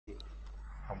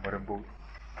Marimbut.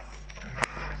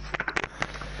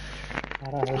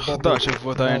 11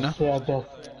 votajna.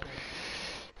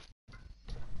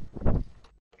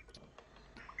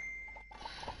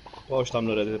 Baqgħux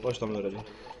tagħmlu ready, baqgħux tagħmlu ready.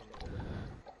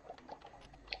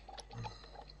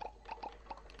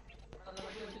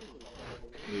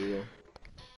 Ija.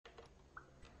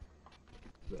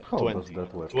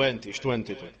 20,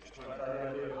 x'20.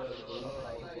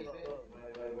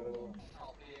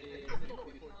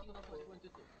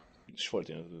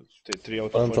 X'forti, 3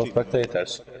 out of 40.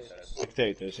 Spectators.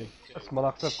 Spectators, sì. Isma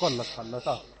naħseb kollha tħalla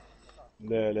ta'.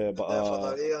 Le,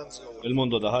 baqa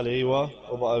il-mondo daħal iwa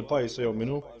u baqa l-pajs jew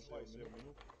minnu.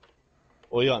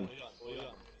 U Jan.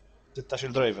 16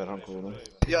 il-driver ħankunu.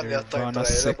 Jan li għat-time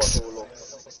trial batulu.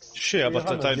 Xie għabat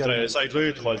time trial, sajtlu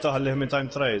jidħol, taħallih minn time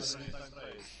trials.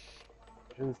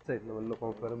 Xin stajt namillu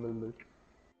konferm il-milk.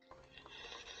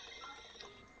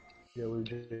 Jew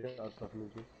il-ġej għattaf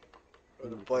milk.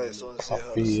 Il-pajs on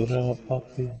siħar.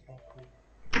 Papi.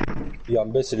 Jan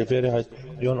bes riferi ħajt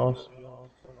jonqos.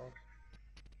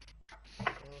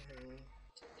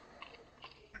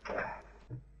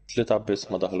 Tlieta biss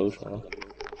ma daħlux.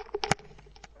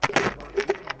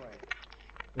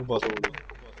 U batulu.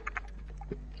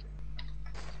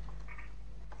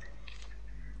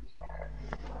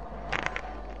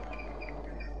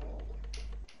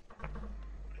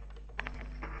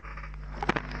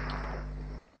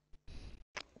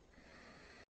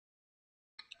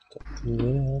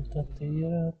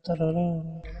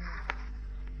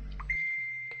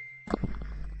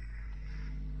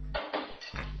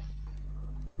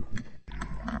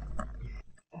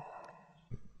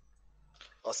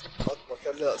 Ma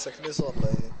kelli daqsek nis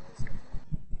online.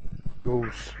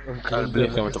 Għux. Għal-bliħ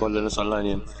kemm tkolli nis online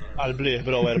jien. Għal-bliħ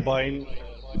bro 40,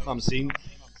 50.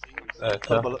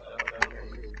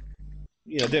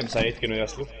 Jina dem sajt kienu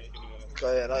jaslu.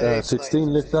 16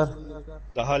 l-iktar?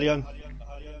 Daħal Jan.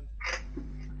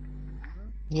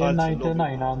 Jien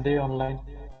 99 għandi online.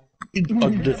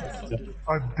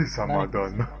 Għaddisa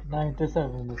madonna.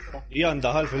 97 issa. Jan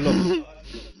daħal fil-log.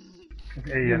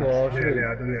 Ejja, xeli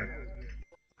għadu Jan.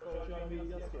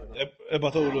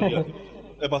 Ebatulu l-Jan.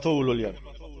 Ebatulu l-Jan.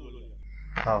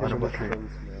 Għana batli.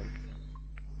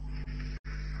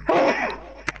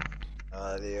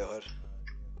 Għadi jħor.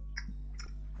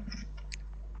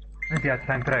 Inti għad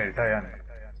time trial ta' Jan.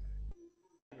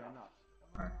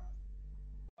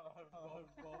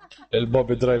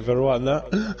 Il-Bobby Driver għanna.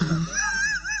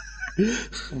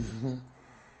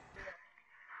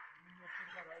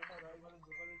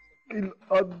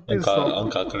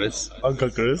 Anka Chris. Anka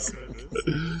Chris.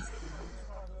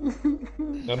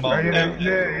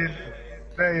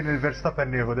 Lejn il-Verstappen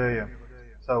nieħu dejjem.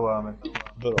 Sawa għamil.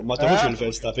 Bro, ma tafux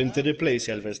il-Verstappen, ti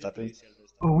replace il-Verstappen.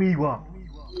 U wiwa.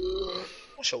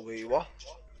 Mux għawiwa.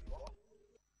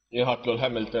 Jħatlu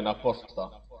l-Hamilton apposta.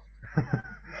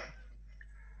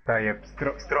 Tajjeb,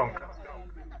 strong.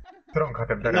 Strong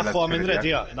ħatibda. Naħħuha minn ready,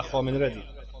 ja, naħħuha minn ready.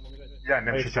 Ja,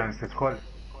 nemxie ċans tidħol.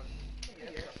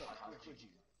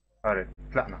 Għarri,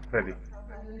 tlaqna, ready.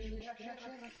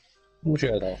 Mux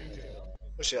jgħataw.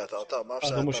 Mux jgħataw, ta' ma'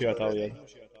 Għadu mux jgħataw jgħad.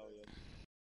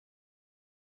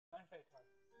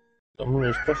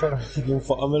 Mux prefer ħsikin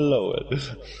fuqa mill-ewel.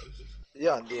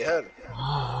 Jan diħel.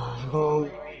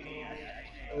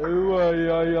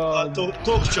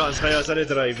 Tok ċans ħajja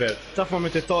driver. Taf ma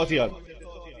mit it-tot Jan.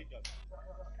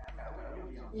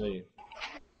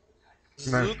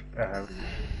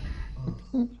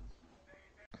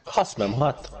 ħasmem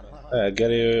ħadd.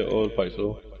 Gary u l-pajsu.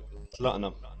 Tlaqna.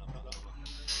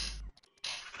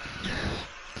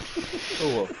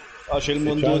 Uwa, għax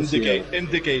il-mundu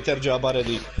indicator ġaba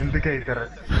ready. Indicator.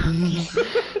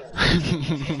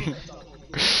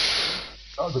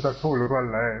 Għaddu tal-fulu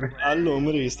kolla, Allum,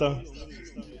 rista.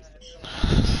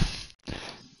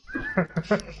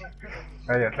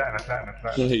 Ejja, tlaqna.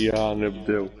 Ja,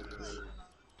 nibdew.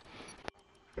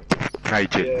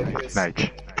 Najġi.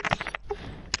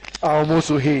 Għaw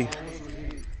musu hi.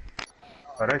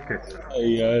 Rekkis.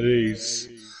 Ejja, Reis.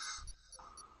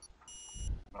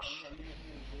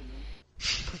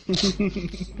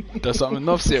 Tasaq minn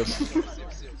nofsi.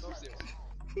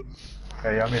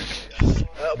 Ejja, mil.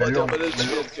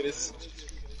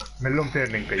 Millum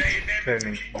turning page.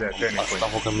 Turning point.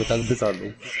 Tafu kammi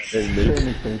tal-bizallu.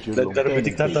 Darbi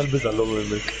tiktar tal-bizallu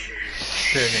mil.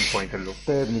 Turning point illum.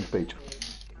 Turning page.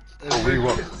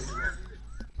 Wiwa.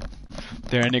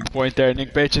 Turning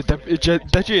page,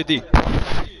 daċidi.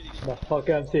 Maħħa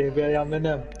kem sejbi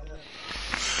għaminem.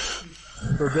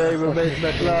 Today we make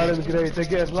McLaren great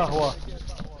again, laħwa.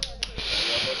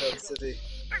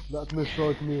 That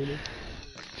misfort mili.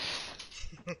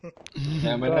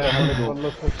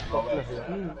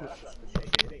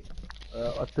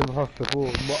 Għattim ħaffif u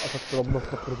maqqat għattrab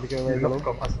nofsafrit li kien għajlom.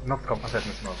 Nofkom għaset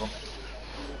nismakom.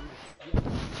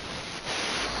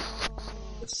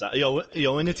 Issa,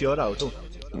 jow in it your out.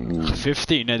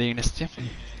 15 għedin isti.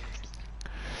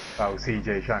 Aw, CJ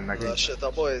xanna kien. Xeta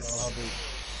boys.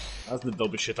 Għaz nibdaw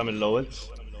biex xita mill-ewel.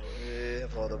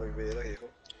 Fada kbira kieku.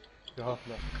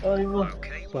 ħafna. Ajma.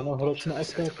 Ta' naħroġ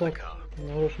naqqa attak.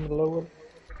 Naħroġ mill-ewwel.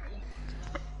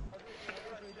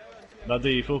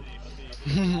 Nadifu.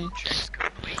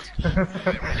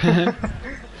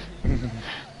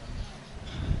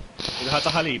 Il-ħata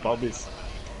ħaliba u biz.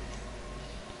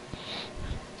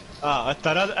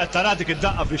 Għattara dik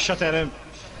id-daqqa fi xaterem.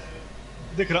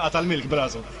 Dik raqqa tal-milk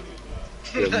brazu.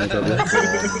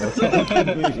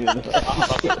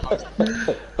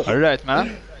 Alright,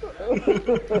 man.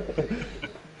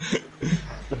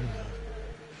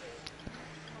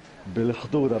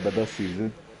 Bil-ħdura beda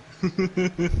season.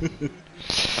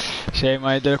 Xej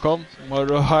ma jidilkom,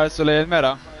 morru ħarsu lej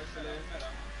il-mera.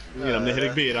 Jina mneħri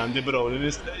kbira għandi bro,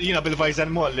 jina bil-vajzer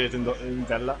molli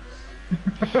intella.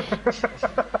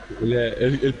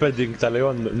 Il-padding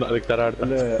tal-Leon naqrik tarar.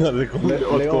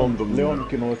 Leon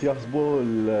kienu jaħsbu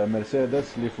l-Mercedes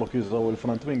li flok jużaw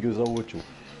il-front wing jużaw uċu.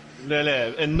 Le,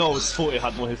 il-nose fuq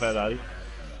iħadmu il-Ferrari.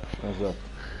 Eżatt.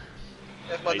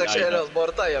 Jek ma dak xejn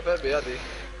l-bortajja, pebbi għadi.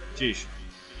 Ċiex,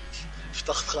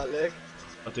 Ftaħt xallek.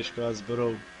 għatix kaz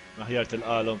bro, aħjar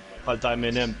til-qalom, bħal ta'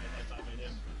 M&M.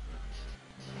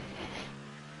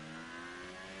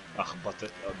 Aħbat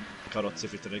karozzi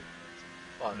fi trik.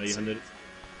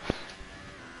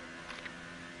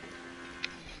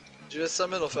 Ġivissa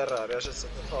minnu Ferrari, għax issa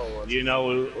nitħawal. Jina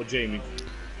u Jamie.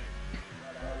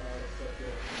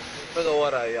 Minnu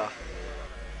warajja.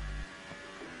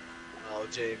 Aw,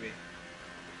 Jamie.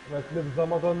 Mek nibza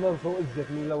madonna nsuq iżjed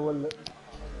minn l-ewwel.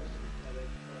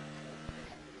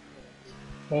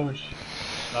 Ux.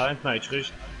 La, ent najċħiġ.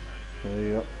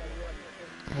 Ejja.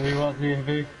 Ejwa,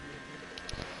 zihbi.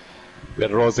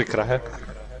 Il-rozi kraħek.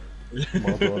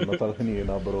 Madonna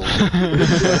tal-ħnina, bro.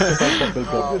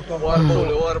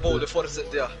 Warbuli, forsi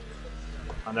d-dja.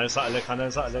 Għana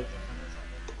nsaqlek.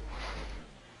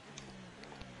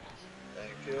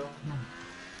 Thank you.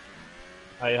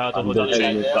 Għaj, ħatuħu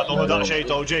daqxej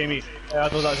tow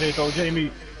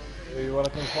Jamie. Ejwa,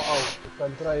 għatin faqaw,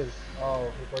 il-time trial. Aw,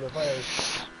 il-qualifiers.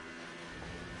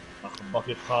 Aħbak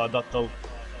jitħadat tow.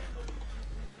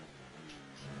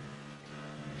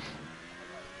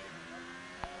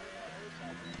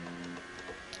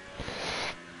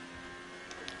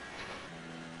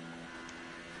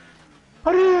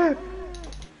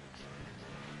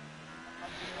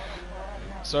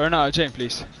 Sorry now, Jane,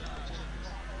 please.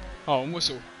 Oh,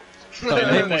 musu.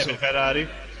 Ferrari.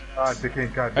 Għaddi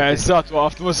kien kad. Eżatt,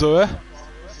 waqft musu,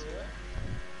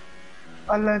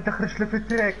 Alla, inti ħriġ li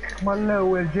fit-trek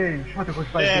mal-ewwel James, ma tikux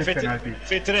bajt penalty.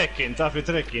 Fi trekkin,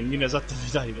 jien eżatt fi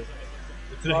dajba.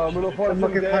 Minu forsi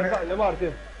li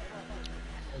Martin.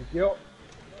 Thank you.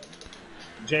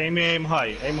 Jamie, aim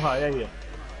high, ejja.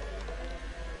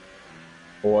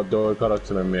 U għaddu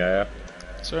il-karozzi minn mija,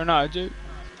 Sorry now, Jane.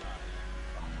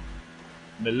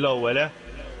 Mill-ewwel,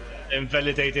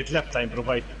 invalidated lap time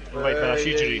provide mela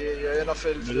xiġri. Jena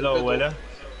Mill-ewwel,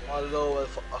 Mal-ewwel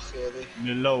faqqaħjeli.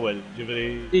 mill-ewwel, ġifri.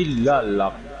 Illa-alla.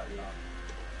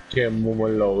 Kemmu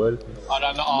mill-ewwel. Ara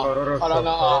naqa.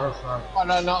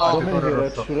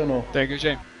 Thank you,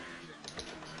 Jane.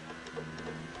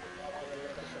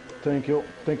 Thank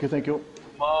you.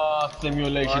 Ma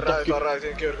simulation Alright,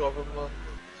 thank you, man.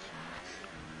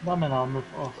 Ma minn għamlu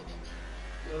f'qof.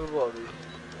 Il-body.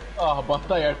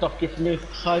 battajjar taf kif mis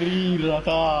ħarira.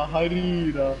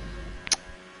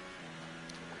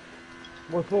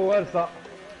 Musu wersa.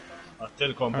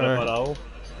 Għattilkom preparaw.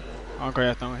 Anka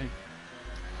jatna maħi.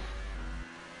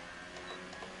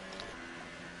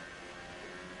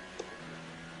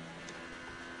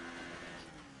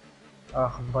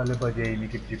 Bali ba Jamie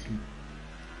kif ġibni.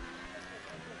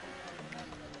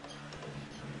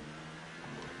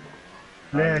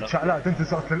 Le, ċaqlaq, inti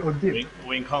saqt l-qoddim.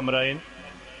 Wing kamrajn.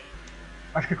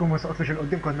 Għax kikum ma saqtlix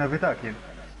l-qoddim kont navitak jien.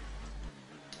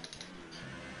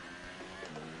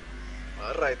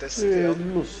 Alright, S-tijaw.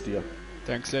 L-ustja.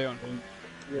 Thanks, Leon.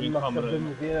 Jien naħseb din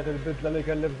kienet il-bidla li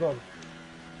kelli bżonn.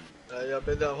 Ja,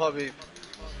 bidam ħabib.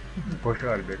 Pox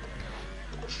qalbek.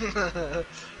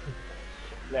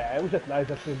 Le, mhux qed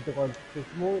ngħidha x'inti kont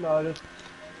tismu ngħid.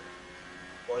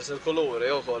 Forsi l-kuluri,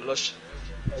 jew kollox.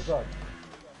 Eżatt.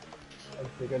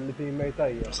 Anzi kelli teammate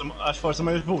tajja. Għax forse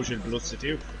ma jitbux il-bluzzi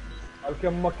tiegħu.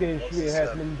 Għalkemm ma kienx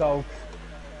wieħed minn dawk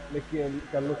li kien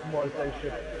kellu small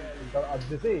friendship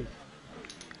għad-disease.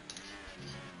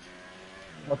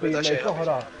 Ma teammate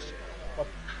oħra.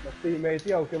 Ma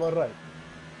teammate jew kien orrajt.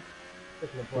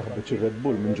 Biċi Red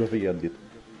Bull minn ġovija għaddit.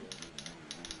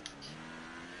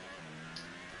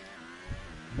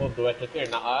 Moddu għet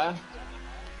t-tirna għaj.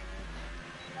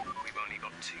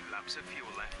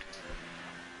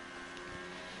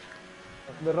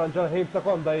 Nirranġa l-ħin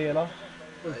sekonda jena.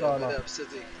 Kultana.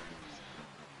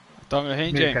 Tamil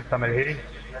ħin ġej. Mirk, tamil ħin.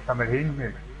 Tamil ħin,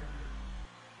 Mirk.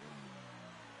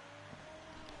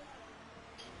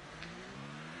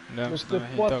 Mr.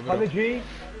 Spot ħaniġi.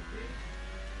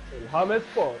 Il-ħames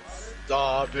spots.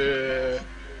 Dabi.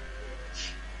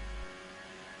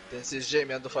 Tinsi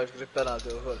Jamie għandu 5 grip penalty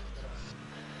u koll.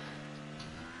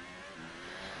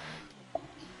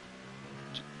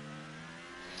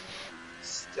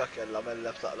 Stja kella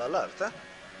mellef taqla l-art, eh?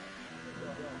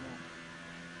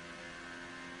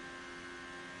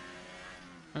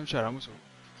 ċara, musu.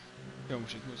 Jew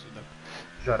mux musu dak.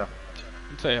 ġara.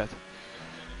 Ntfejjat.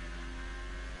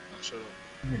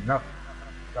 Minna.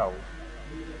 Daw.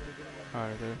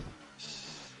 Għarda.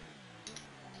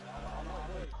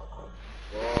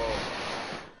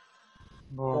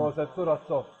 Moset sura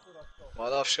s-sof.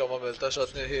 Ma nafx kam għamilta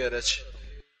xatni ħireċ.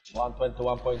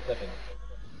 121.7.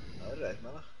 Alright,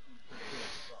 mela.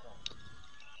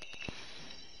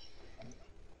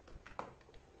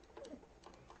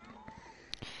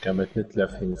 Kamet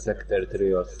nitlef in sektor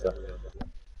 3 ossa.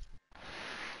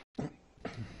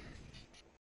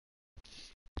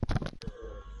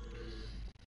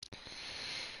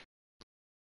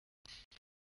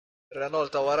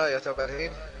 Renault ta' warajja ta'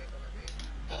 berħin.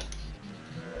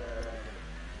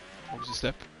 What was the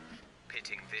step?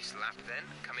 Pitting this lap then,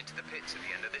 come into the pits at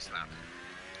the end of this lap.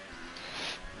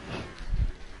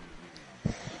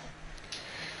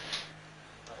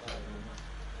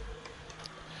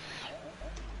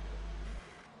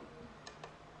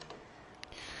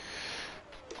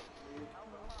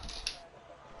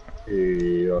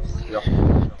 Josja.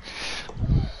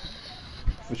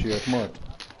 Fixijiet mart.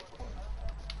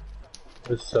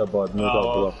 Issa badnu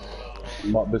dabla.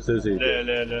 Ma bis iżid.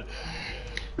 Le.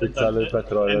 Pizza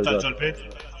l-petrol. Inta ġol-pit?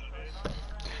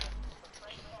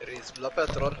 Riz bla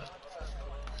petrol.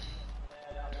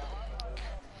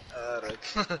 Alright.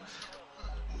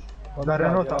 Da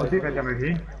Renault ta' għoddik għad jamil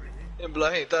ħin. Imbla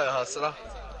ħin ta' ħasra.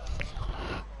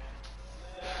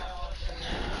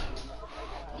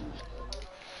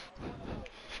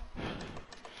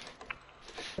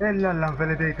 Illa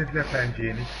l-unvalidated left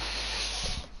engine.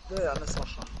 Eja,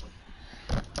 nismaħħa.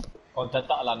 Konta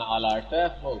taqla naqal arte?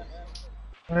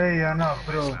 Ejja, naf,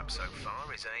 bro. So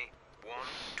far is a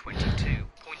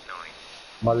 1:22.9.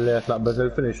 Malli tlaqbet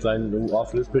il-finish line u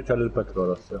għaf l-spiċa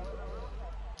l-petrol ossa.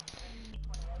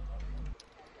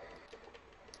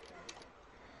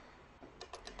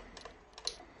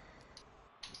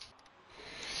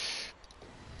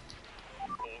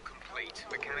 All complete.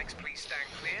 Mechanics, please stand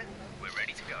clear. We're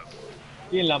ready to go.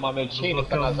 Jilla ma melċin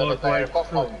il-kanazza l-tajr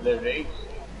compound l-rejt.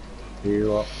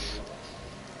 Iwa.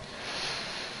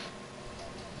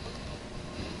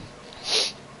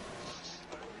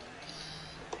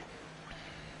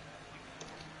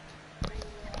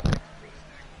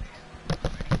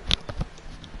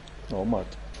 No,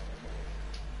 mart.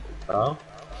 Ha?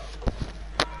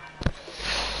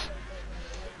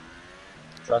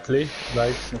 Chatli,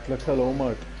 nice. Nitlek hello,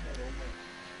 mart.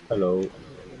 Hello.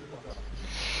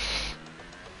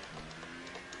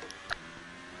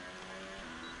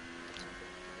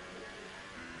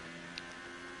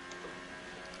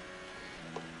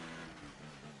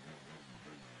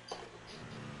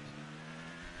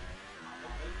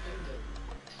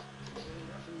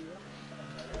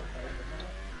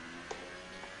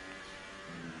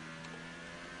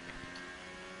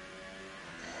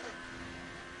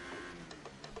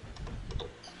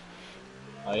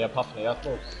 Għajab ħafna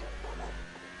jatmos.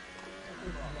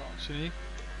 Xini?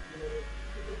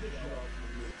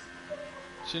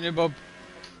 Xini Bob?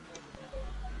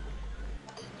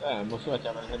 Musu għet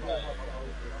jgħamil ħedda.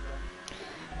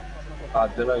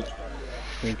 Għaddilajt.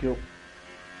 Thank you.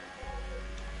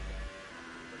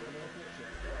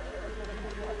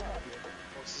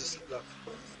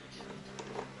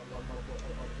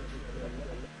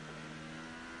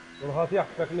 Nħat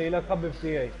jaħfek li la tħabbib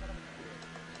tijaj.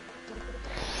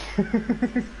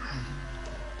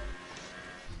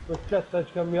 Suċċetta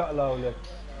ċkam jaqlaw li.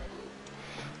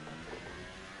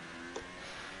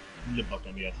 Li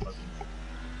batom jgħatħazin.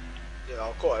 Jena,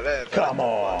 kol, Come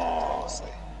on!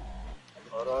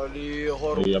 Għara li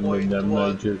ħorbu Hija minn hemm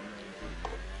ġil.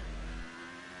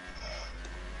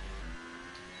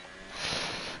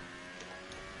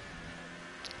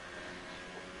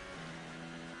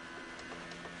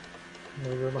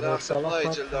 Naħseb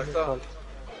Nigel dak ta'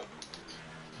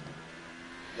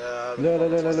 لا لا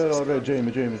لا لا لا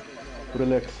جيمي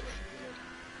ريلاكس.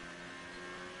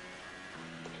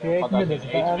 فضل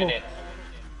 8 minutes.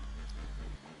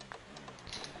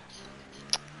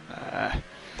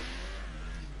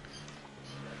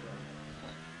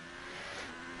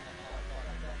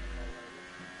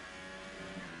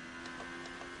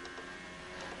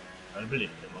 البلي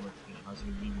لازم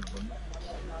يجيب الظن.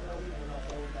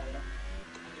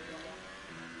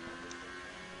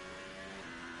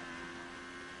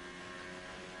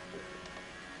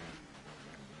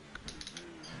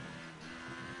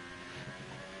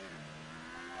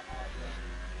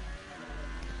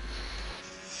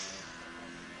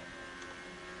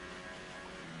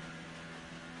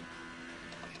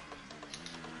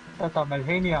 تعمل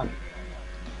هين يعني.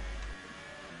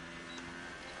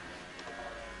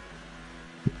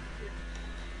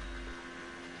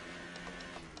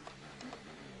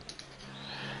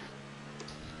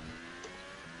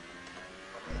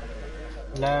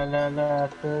 لا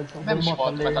مش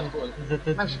موت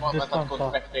متى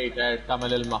تكون سبكتيتر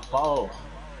تعمل المقطع.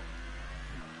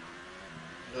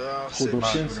 خذوا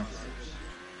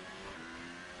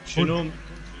شنو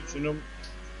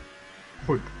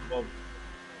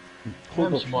خذوا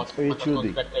مش موت متى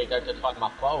تكون سبكتيتر تدفع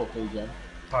المقطع وتيجي.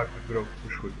 طيب برو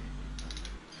مش خذ.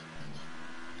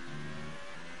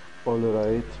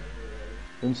 alright.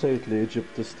 نسيت لي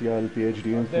جبت استيال بي اتش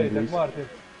دي عديتك مارتن.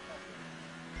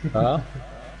 ها؟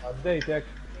 عديتك.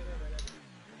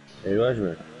 ايوه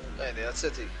اجمل. يعني يا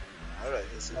سيتي.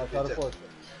 alright صار فوز.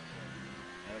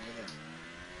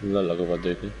 لا قبل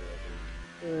عديتني.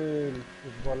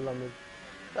 والله من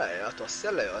لا يا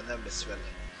توصل لي انا بالنسبه لي.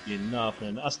 يناف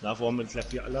لان اصناف وهم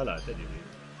ثلاث لا تدري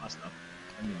اصناف.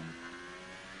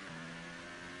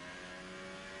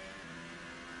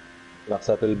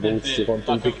 Naħseb il-boots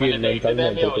kontu l-fikir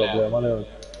mentalment il-problema li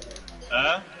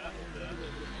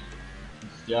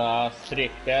Ja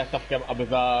strikt, taf kem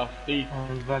qabda ftit.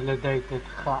 Validated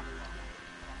خا.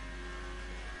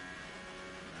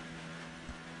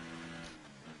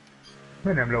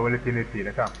 من hemm l-ewwel it-tieni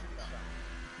t-tielet ha?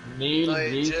 Neil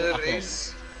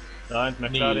Rees. انت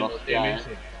مكاري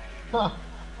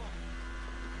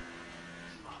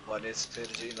One is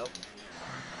Virgin up.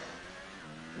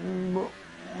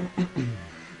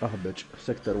 أهبج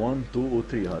سيكتور 1 2 و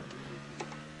 3 هاد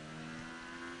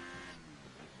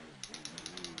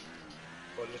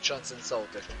Kollu ċans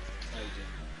insawtek.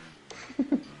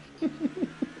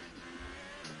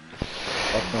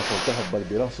 għadna soltaħ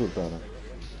bal-bira sultana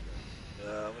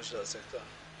Mux da sekta.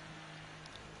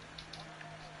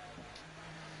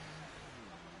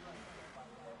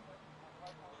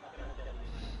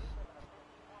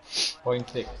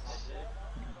 Point 6.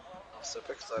 Naħseb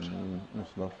iktar.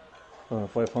 Nusnaf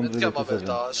 500 Kemm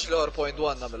għamilta xlor point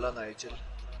 1 għamilha Nigel.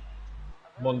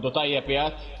 Mundu tajjeb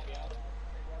jgħat.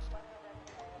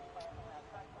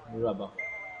 Raba.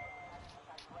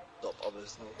 Dob qabel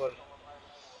snowball.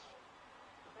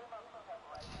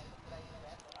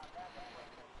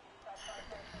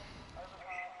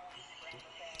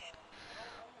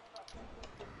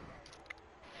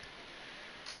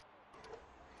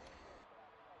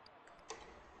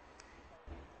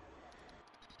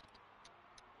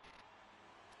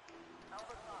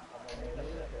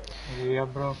 Yeah,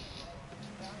 bro.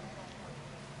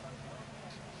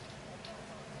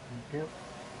 Thank you.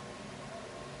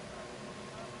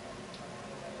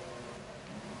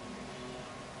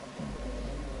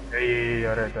 Hey,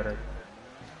 alright.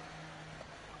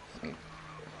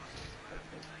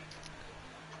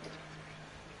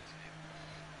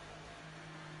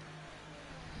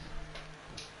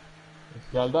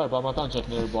 Għal darba ma tantx qed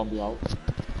nirbombi għaw.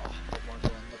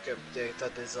 Kemm dejta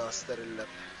disaster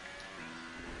il-leb.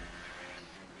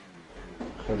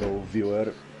 hello viewer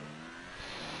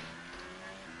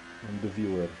and the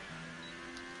viewer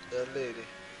The lady.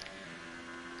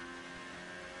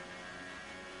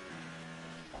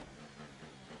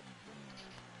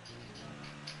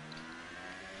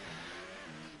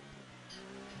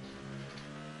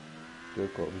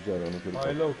 Kirko bġara nikirko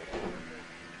Hi look.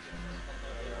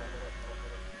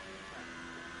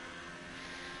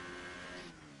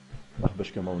 Aħbex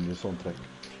kemm hawn soundtrack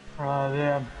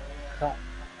Yeah.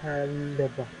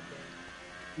 اللعبة.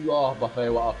 Jaħba fej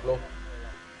waqaflu.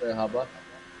 Fej ħabat.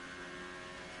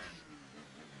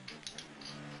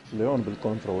 Leon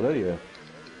bil-controller jie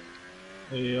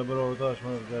Ija bro dax ma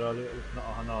nifdera li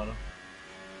naqqa ħanara.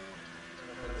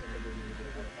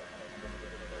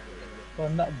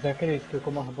 Konna ذاكريت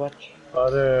كيكو ما هبطش.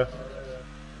 Għare.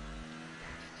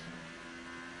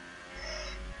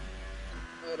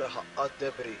 Raħqa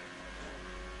debri.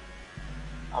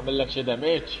 Għamillek xi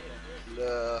damage.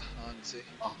 La anzi.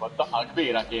 Daqqa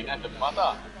kbira kienet imma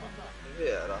ta'.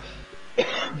 Vera.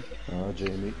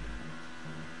 Jamie.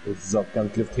 Iżżab kemm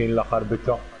tliftin l-aħħar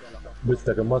biċċa.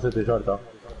 Bistek imma seti xorta.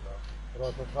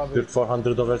 Dirt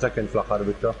 400 over second fl-aħħar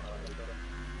biċċa.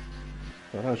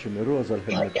 Raħax il-roza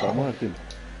l-helmet ta' Martin.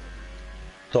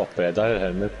 Top, da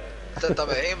il-helmet. Tenta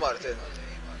meħi Martin.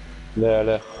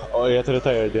 Le, jgħet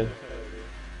retired din.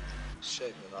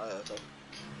 Xejn minn għajata.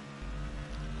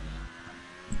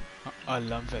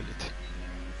 Allan velit.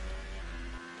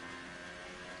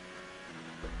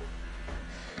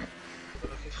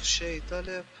 Kif xej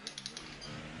taleb?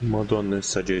 Madonna,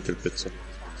 issa ġejt il-pizza.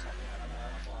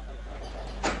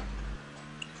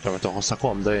 Kama toħossa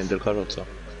komda jend il-karozza.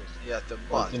 Jgħat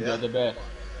imbagħad.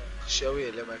 Xewi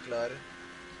li McLaren.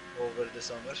 Over the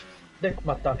summer. Dek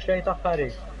ma taf xej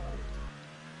taħħarik.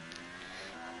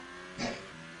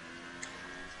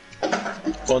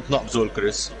 Kont naqbżu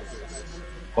l-Chris.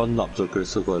 Kont naqbżu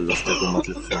l-Chris u kollu steku ma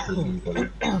tlifxax il-kollu.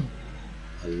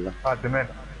 Alla. Għaddi men.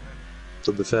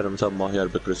 Tubbi ferm sabma ħjar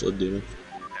bi Chris qoddimi.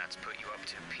 That's put you up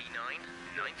to P9,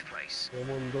 9th place.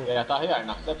 Jena taħjar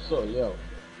naħseb sol, jew.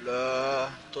 La,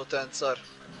 totent sar.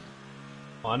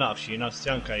 Ma nafx jina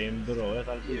stjanka jimbru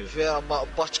tal-biju. Vera ma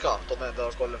baċka toment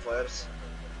dal-qualifiers.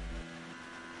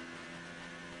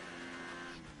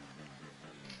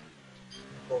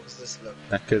 Box dislem.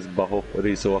 Ekkiz baħu,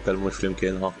 risu għakel mux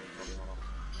flimkien ha.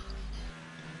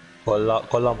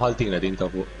 Kolla mħaltina din ta'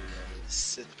 fuq.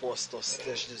 6 postos,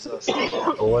 tex dizastru.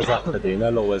 U għazaqta din,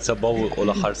 l-ewel seba u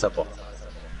l-axar seba.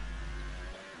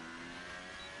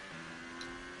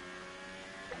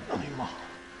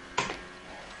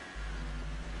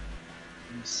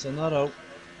 Senaraw.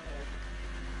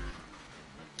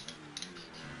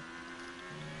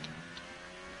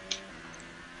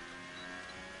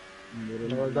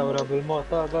 Dawra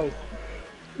bil-mota, guys.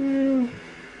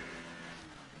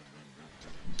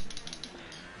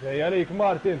 Ġej għalik,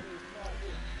 Martin.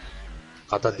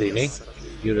 Għataddini?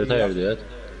 You retired yet?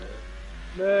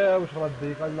 Le, mux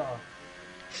għaddik, għallaqa.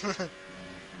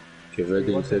 Kif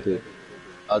għeddin seti?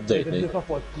 Għaddejtni.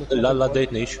 La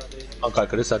għaddejtnix. Anka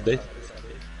Chris għaddejt.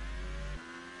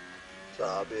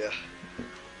 Sabiħ.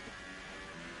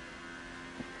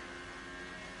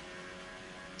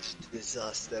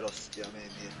 Disaster ostja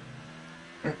menni.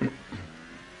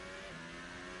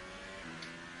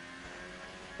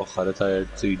 Uħħa retired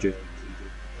CJ.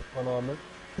 Għanamil.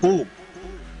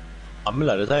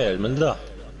 Għamilla retired minn da.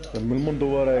 Mill-mundu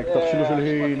warek, tafxilu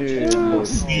fil-ħini.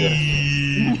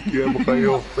 Jemu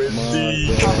kajju fendi.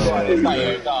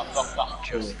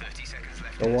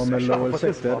 U għamil l-ewel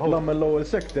sektor, l-għamil l-ewel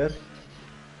sektor.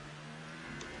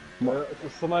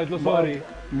 S-samajdlu sorry.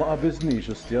 Ma qabiznix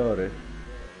ustjari.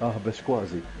 Bes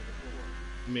kważi.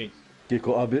 Mi?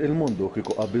 Kiku il-mundu,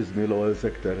 kiku qabizni l-ewel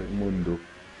sektor il-mundu.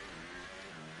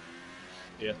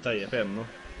 Jgħat tajjeb hemmu.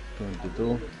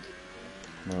 22.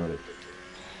 Marek.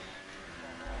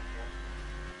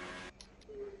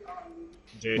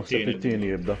 Ġejtini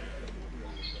jibda.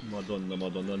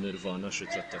 Madonna, Nirvana xi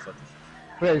trattafat.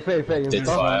 Fej.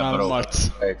 Tidfa, bro.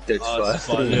 Tidfa.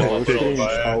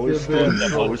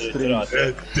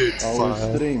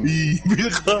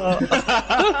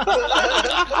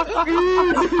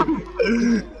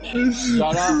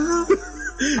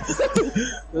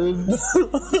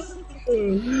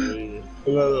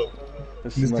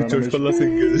 Nistikċoċ kolla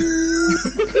single.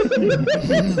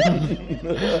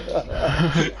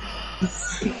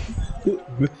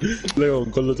 Leon,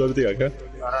 kollu tortijak, eh?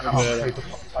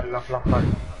 Alla fl-axħar.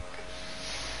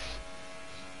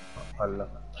 Alla.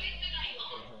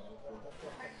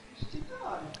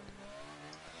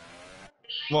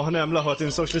 Moħna għam laħwa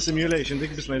tinsawx li simulation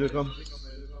dik bis majdilkom.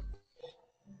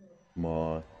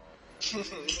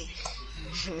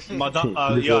 Ma daqqa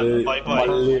jgħal,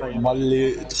 bye. Malli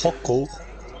tħokku,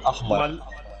 aħmar.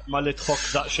 Malli tħokk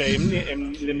daqxej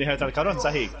l-imniħer tal-karozza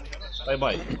ħik.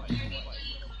 Bye.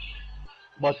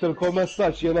 Battilkom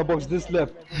messaċ, jena box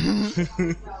dislep.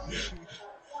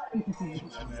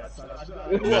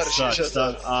 Messaċ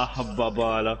tal-aħba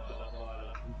bala.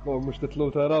 Mux titlu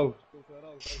taraw.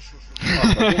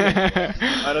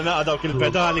 Għara naqa dawk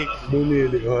il-pedali.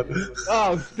 Dunili għor.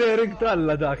 Steering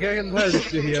talla dak, jgħan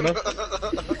nħarġi jena.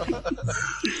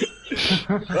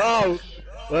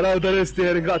 Għaraw dan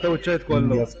il-steering għata uċċajt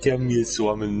kollu. Kem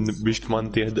jiswa minn biex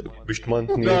tmanti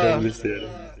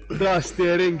l-steering. Da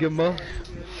steering imma.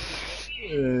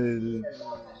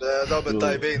 Da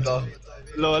bit-tajbin da.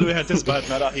 L-għal wieħed tisbaħet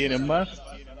naraħ jien imma.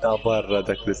 Ta' barra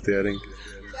dak l-steering.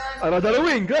 Għara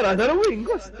dal-wing,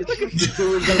 gosti. Da kif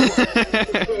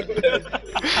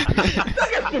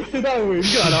dal-wing,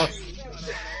 għara.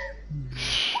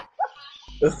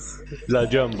 La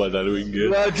ġamba dal-winger.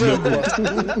 La ġemma.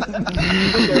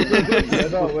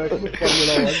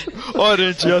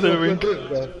 Orange other wing.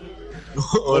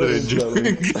 Orange.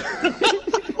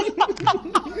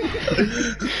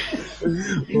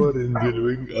 Orange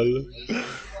il-wing, alla.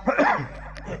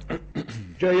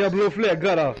 ġejja blue flag,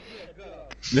 gara.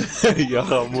 Ja,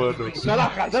 morru.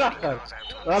 Dal-axħar.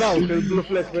 Għaraw, il-blue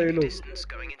flag fejlu.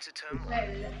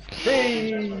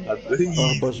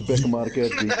 Bax back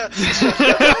market di.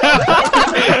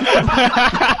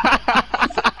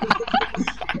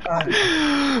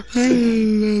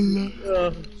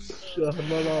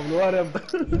 Ma namlu għarem.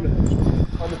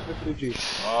 Għamet friġi.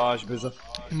 Xbiza.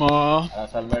 Ma.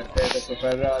 Tal-Mercedes u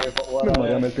Ferrari fuq Ma wara.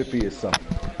 jagħmel pipi issa.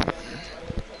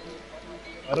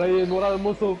 Rajin wara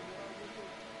l-musu.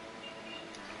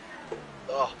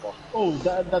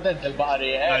 Da dent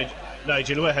il-baqari,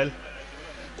 Nigel Weħel.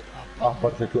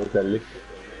 Aħbar fi Klortelli.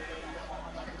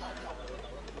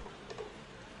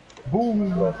 Boom.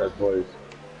 Rocket boys.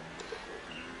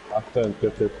 Attenti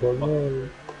fi Klortelli.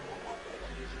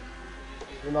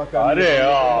 Għare,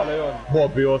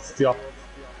 Bobby ostja.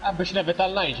 Biex nevita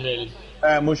l-Nigel.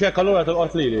 Mux jek allura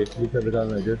tal-qot li kebri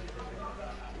tal-Nigel.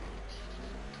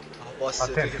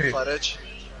 Bossi kif ħareġ.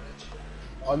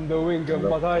 On the wing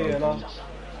batajjena.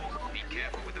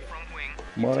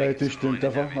 Ma rajtix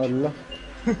tintefa, alla.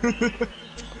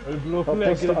 Il-blue flag,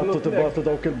 Apposta għattu tibatu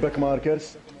dawk il-back markers.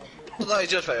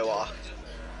 Nigel fej waqa.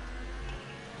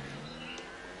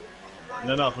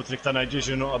 Nafu trik ta' Nigel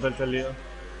xinu qabel tal-lija.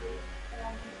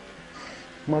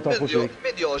 Ma tafu xej.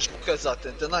 Min joġbuk eżatt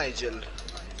inti Nigel?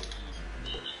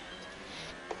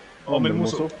 Minn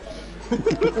musu.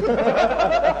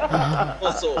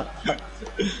 Musu.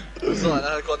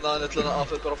 Zona, konna nitlu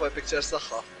naqaf il-profile pictures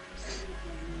saħħa.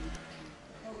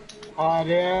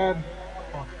 Arem.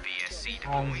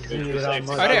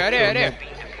 Are.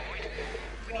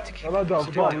 Għala daw,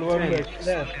 ġamlu għemmek.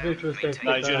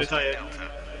 Nigel ritajer.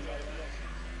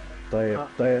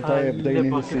 Tajjeb, dejni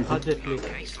l-sisi.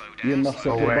 Jien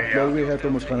naħseb il-bakla wieħed u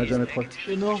mux ħana ġan idħol.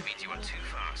 Xinu?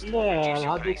 Le,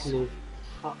 ħaddik li.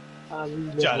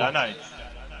 Ġala, Nigel.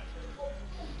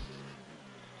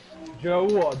 ġew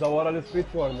waqda wara l-street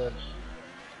corner.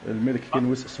 Il-milk kien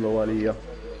wisq slow għalija.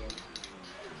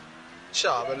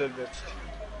 ċabel il-bit.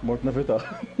 Mort nefita.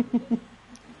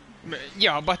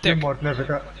 Ja, battek.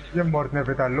 Jimmort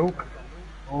nevita l-luk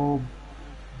u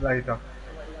blajta.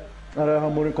 Għara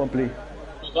ħammur inkompli.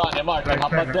 Dani, Martin,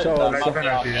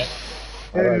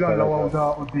 Illa l-għawda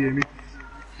u d-dimi.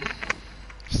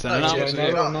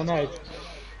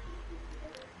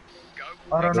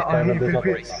 Ara naqaħi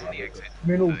fil-pit.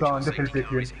 Minuta għandi fil-pit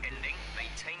jien.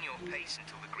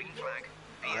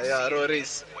 Ja,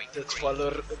 Roris, titfallu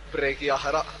break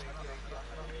jaħraq.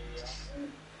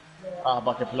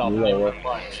 Aħba kif lab.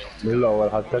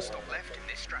 Mill-ewwel ħadtek.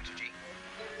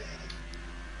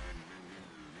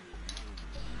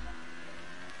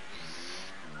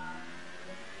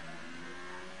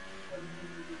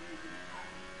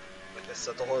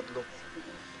 Issa toħodlu.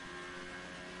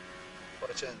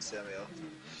 Paċenzja miegħu.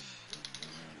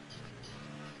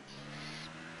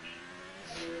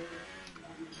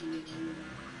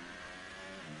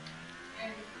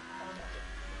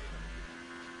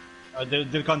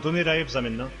 Dil-kantunira jibza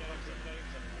minna.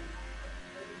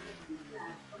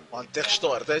 M'għandekx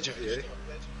tort, ġifieri.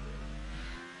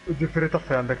 Ġifieri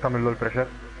taffi għandek tagħmillu l-pressure.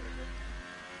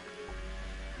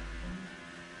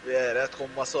 Jere,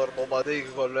 tkun ma sorbu ma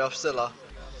dik kollu jafsila.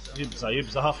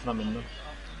 Jibza ħafna minna.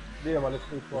 Dija ma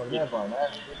l-street corner.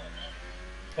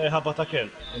 Ħabba ta'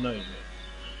 kell, Nigel.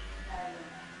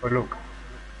 U Luke.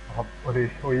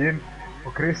 U jien,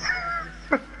 u Chris.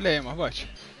 Le, ma baċ.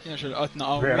 Jena xil-qatna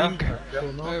għaw Vera? wing.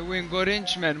 Wing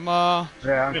orange, man, ma.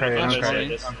 Anka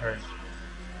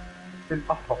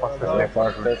il-qaffa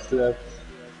pasta.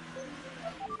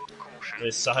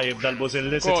 Issa ħajibda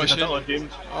l-buzilli s-sita ta' qoddim.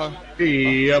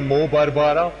 Ija mu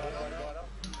Barbara.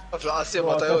 Għafla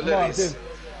qasima ta' jew l-Eris.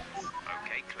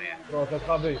 Rota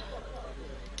tħabi.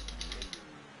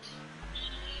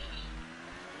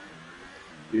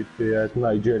 Jittijet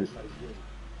Nigel.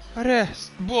 Are,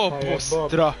 Bob,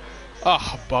 ostra.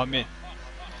 Aħba min.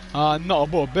 No,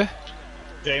 Bob,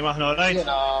 Ġej maħna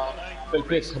rajt.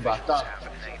 Fil-pix ħbatta.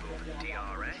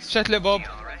 Xet li Bob?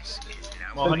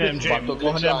 Moħnem ġej,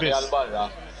 moħnem bis.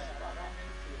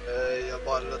 Ja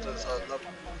balla tinsallab.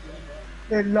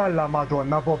 Illa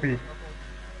madonna Bobby.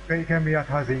 Fej kemm hija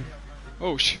tħażin.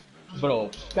 Ux. Bro,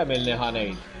 kemm il-ni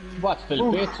ħanejn. Bat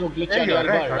fil-pix u glitċani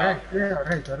għal-barra.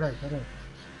 Rejt.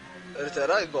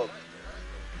 Irteraj, Bob.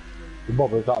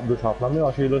 Bob, taqbdu ħafna mi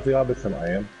għax jilu tija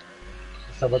bis-semajem.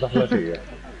 Saba taħla tija.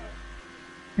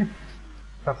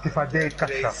 Taf kif għaddejt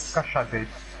kaxxa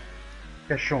għaddejt.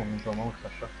 Kaxxun, insomma, mux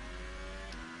kaxxa.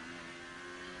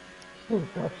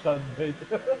 Kaxxa għaddejt.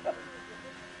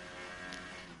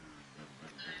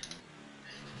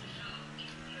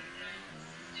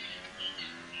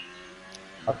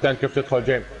 Attent kif tidħol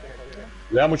ġejm.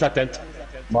 Le mhux attent.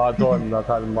 Madonna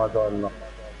tal-Madonna.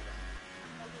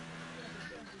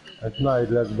 Qed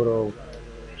ngħidlek bro.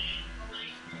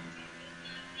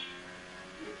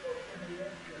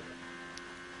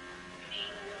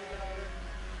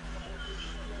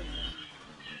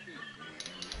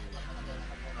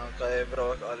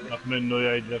 Bro, għalli. Dak minnu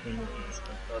jgħidlek minnu.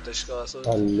 Għatix kasu.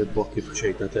 Għalli bokki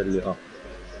f'xejta telliqa.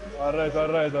 Arrajt,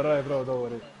 bro,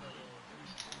 dawri.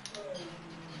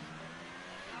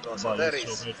 Rosa,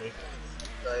 Deris.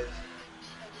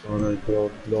 Alright bro,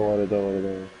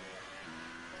 dawri.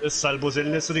 Issa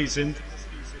l-bużilnis recent.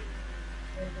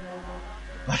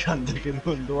 Għax għandek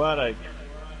il-mundu għarajk.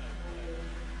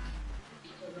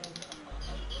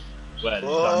 Well,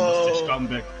 dan nistax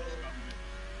comeback.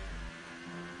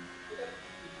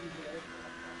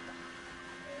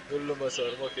 Kullu ma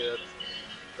sar ma kien.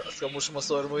 Daqska mux ma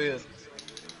sar mu jien.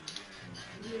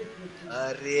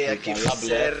 Arrija kif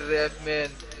serref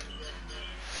minn.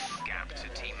 Gap to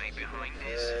teammate behind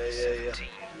is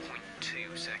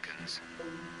 17.2 seconds.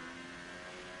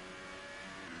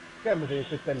 Kemm ġej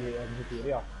fit-telli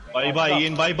ġifieri, ja.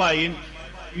 Bye-bye.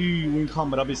 Win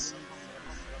kamra biss.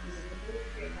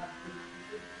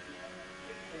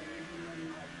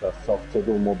 Tas-soft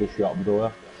idumu biex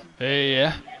jaqbdu,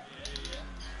 Ejja.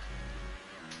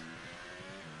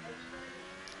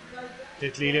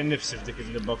 Titli l-nifsi f'dik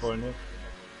il-libba corner.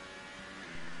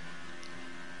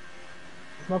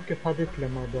 Snab kif ħadit li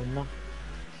Madonna.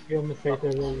 Jom missejt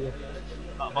il-rulli.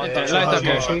 Lajta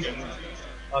kif.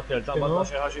 Għatel, ta' madda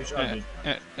xi ħaxix għandi.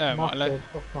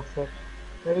 Naħseb.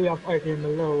 Ejja bqajt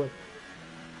mill-ewwel.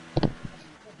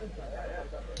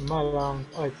 Malla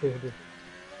bqajt siħdi.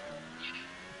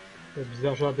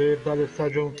 Bżax għadu jibda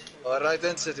l-istaġun. Alright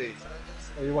density.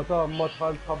 Ejwa ta'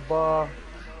 madħal tħabba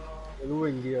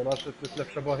il-wingi, għax t-tlef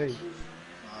xabaħi.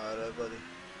 Buddy.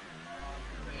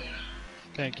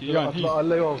 Thank you, Jan.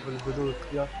 Għalla jom fil-bidu,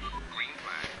 ja.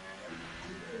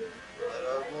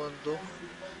 Mundu.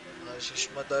 Għaxix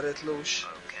ma daretlux.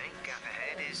 Okay, gap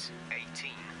ahead is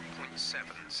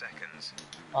 18.7 seconds.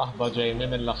 Aħba Jamie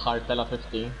minn l-axħar tela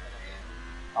 15.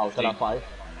 Aw tela 5.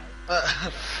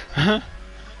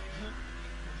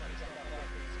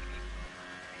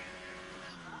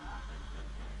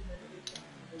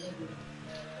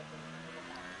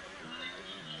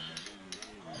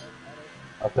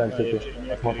 Attenti,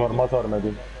 ma formator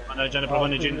medin. Għana ġani prova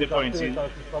niġi indi points. Għalli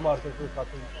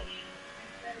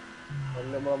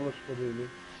ma għamlux kodili.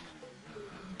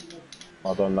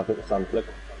 Madonna kif santlek.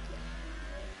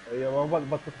 Ejja, ma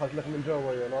bat titħatlek minn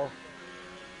ġewwa jena.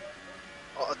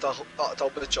 Aqtaw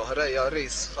bil-ċoħra, ja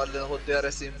Riz, ħalli nħud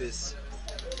DRS bis.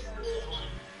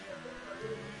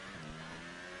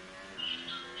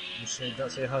 Mux sejda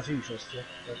sejħa xiex, ostja.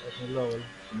 L-ewel.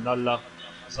 Nalla,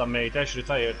 sammejtex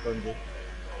retired kondi.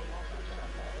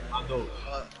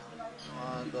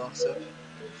 Għandu ħseb.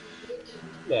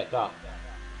 Le, ta'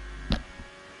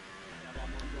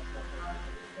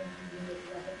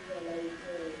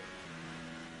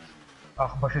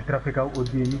 Aħbax il-trafika u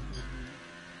qoddimi.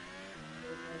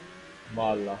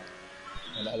 Malla.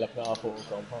 Għana għallak naqa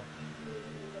fuqkom, ha?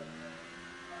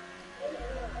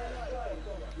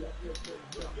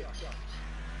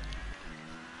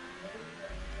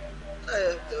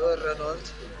 Renault.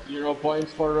 0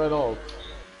 points for Renault.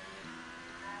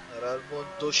 Ara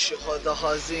l-mundu xieħoda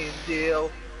ħazin dijaw.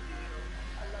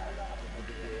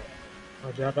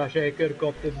 Għadra xejker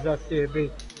kop tibza s-siebi.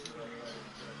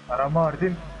 Ara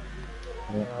Martin.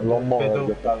 L-ommo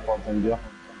għal kont indja.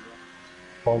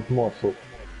 Kont morsu.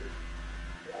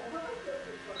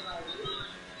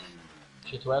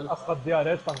 Xi 12? Asħad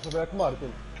djaret taħsibek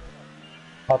Martin.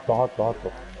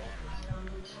 ħattu.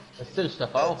 Still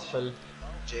stefaw fil...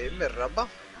 Ġej mir-rabba?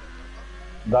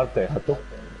 Dal-tej, ħattu.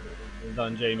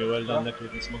 Dan Jamie, well done nek li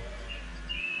tisma.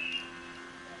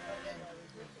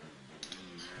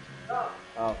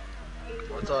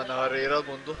 Għatana għarrira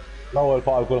mundu. L-ewwel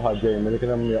faqal kulħadd Jamie li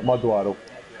kien hemm madwaru.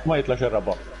 Ma jitlax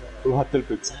ir-raba. Kulħadd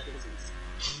il-pizza.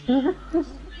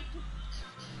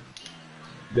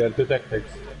 Dirty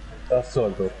tactics.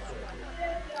 Tas-soltu.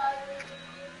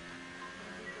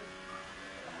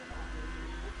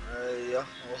 Ejja, u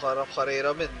ħarab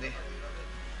ħarira minni.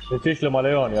 Nitix li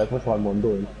mal-Leoni għad mux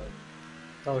mal-Mundun.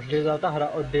 Tawx li da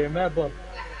taħraq qoddim ebol.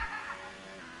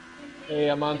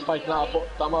 Ejja, ma ntfajt naqa fuq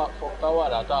ta'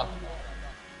 wara, ta'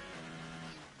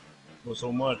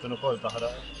 Musu Martin u kol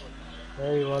taħraq.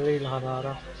 ايوه لي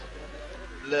الهنارة.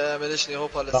 لا ماليش نيهو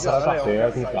تحرق بالسا.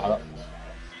 تحتيات مش تحرق.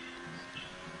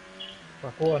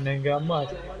 فكون انقامات.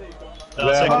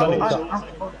 لا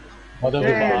ما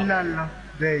تنفع. لا لا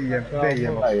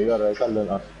دايم اي يلا خلي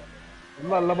الأرض.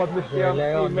 والله ما تمشي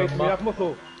ميت وياك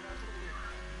مصو.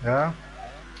 ها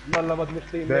والله ما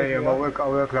تمشي دايم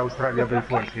اوك لاستراليا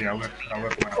بالفوز هي اوك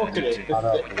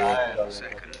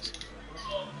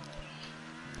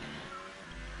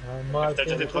ما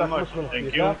ترجع تدخل مارك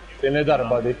ثانك يو ثاني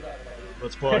ضربة دي.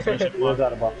 ثاني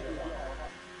ضربة.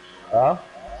 ها؟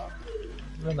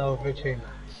 من اول شيء.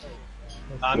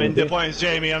 I'm in the points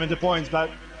Jamie I'm in the points back.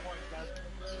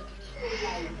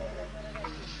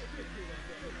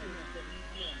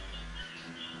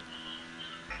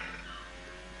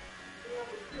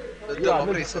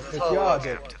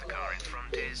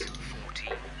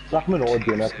 راح من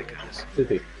قدامك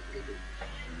سيتي.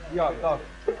 يا تعال.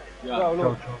 يا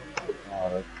ولو.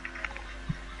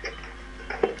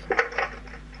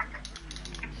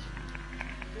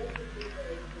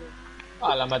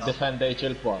 على ما تدفنديش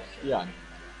الباص يعني.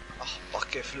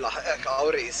 كيف لحقك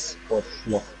عوريس. خوش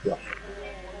لحظة.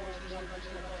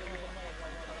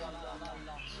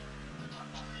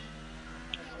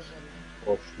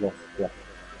 خوش لحظة.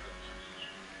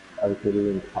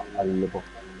 الكريم حق اللبق.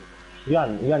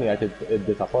 يعني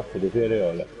اديتها فاست ديفيري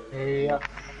ولا؟ هي.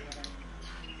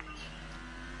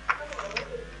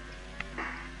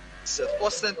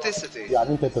 اوثنتيسيتي. يعني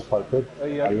انت تتفرقد.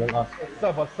 ايوه.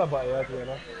 السبا يا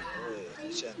زينة.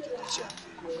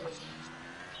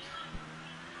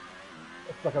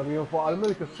 افتكر مين فوق على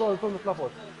الملك الصوت مثل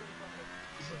فوق.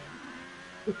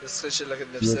 تسخش لك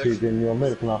نفسك. يجي نيو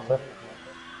ميلك ناصر.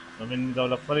 من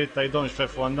دولة فريد تايدونش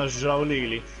فيف وانا جراو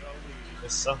ليلي.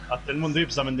 issa għatt il-mundu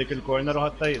jibza minn dik il-corner u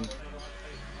ħattajin.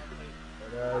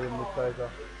 Jimmi t-tajta,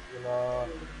 jina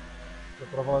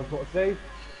niprofa nsuq sejf,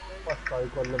 basta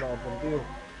jkolli ma' puntiw.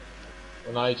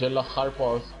 Unajġi l-axħar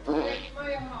pos.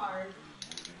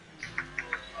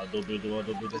 Għaddu bidu.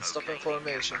 Stop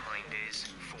information.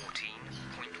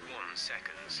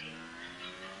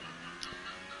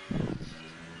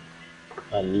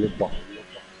 Għallibba.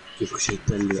 Kif xejt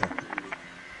telli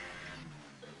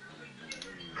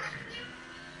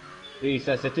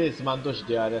Risa setiz mandux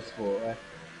DRS fuq,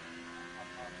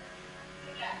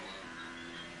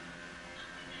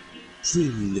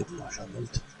 Xillibba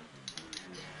xamilt.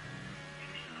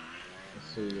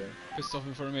 Pissed off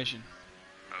information.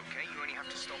 Okay, you only have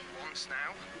to stop once now.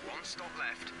 One stop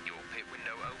left. Your pit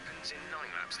window opens in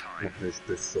 9 laps time. Maħreġ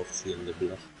pissed off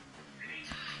xillibba.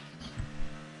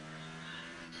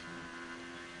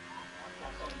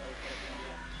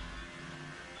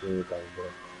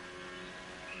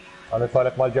 Għan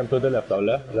ifalek mal-ġem to the left, għaw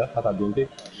le? Le, ħataddi inti?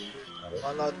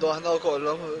 Għanna għaddu ħna u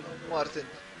kollu, Martin.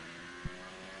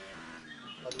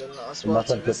 Għallilna Ma asfalsi.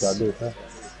 sen titaddi,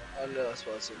 Għallilna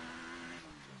asfalsi.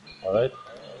 Alright?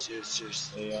 Cheers.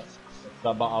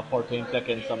 Sabaqa 14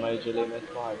 seconds sa ma jġi li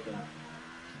Miss Martin.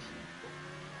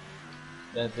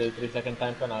 Denzil 3 second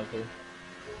time penalty.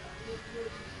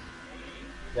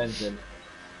 Denzil.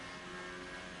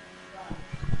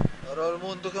 Ara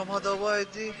l-mundu kam ħada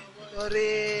wajdi.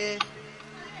 Jari.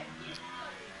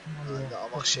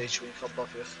 Għamak xejċ win kabba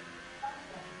fiħ.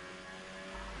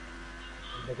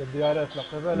 Dak id-DRS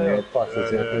l-ħtebele. Passi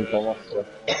siet minta masra.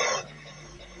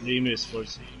 Li jmiss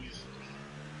forsi.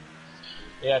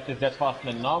 Ija tizzet fast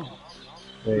minnom?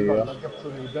 Ija. Għabsu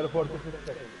lider 46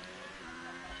 seconds.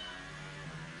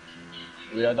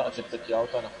 U ija daqs il-pitjaw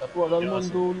ta' naħseb. Wara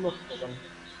l-mundu l-nostra.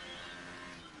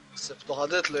 Sibtu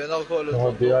ħadet li jena u kollu.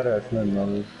 Nħod DRS minna.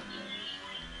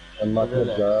 Imma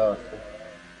tibda.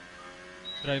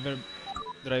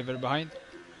 Driver behind.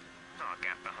 Our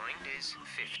gap behind is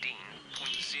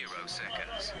 15.0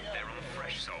 seconds. They're on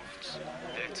fresh softs.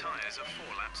 Their tyres are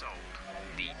 4 laps old.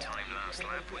 The time last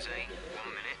lap was a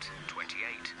 1 minute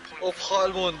 28. U bħal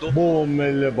mundu. Boom,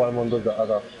 mill-liba l-mundu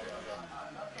daqqa.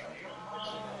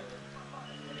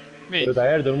 Min? Rida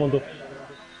jerdu l-mundu.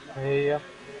 Hija.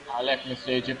 Għalek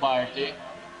missieġi party.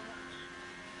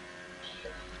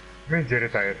 Min ġiri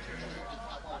tajr?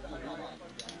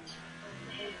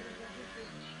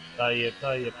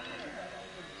 Tajjeb.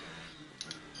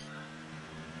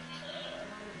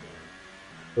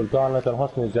 Sultana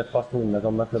tal-ħosni ġet fast minna,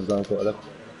 għammet nibda ntuqlek.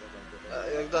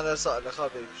 Jek dan ersaqlek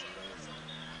ħabib.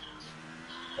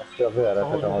 Għastja vera,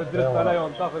 Bid-dritta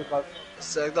lejon ta' fil-kas.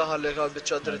 Issa jek dan ħallik għal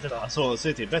bicċa dritta. So,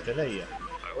 City, better lejja.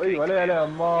 Ejwa, le,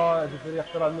 ma ġifiri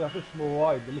jaxtar għal miħax ismu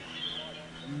għajd, mux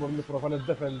mmur niprofa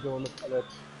nid-defendi u nifqalet.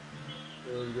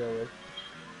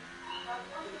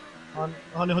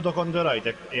 Għani ħudok on the right,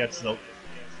 jgħad slow.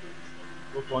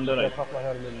 Look on the right. ħafna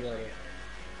ħer minn jgħari.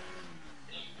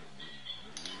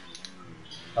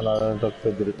 أنا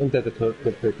تقدر أنت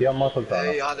تبتدي ما طلعت.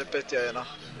 إيه أنا بيتي أنا.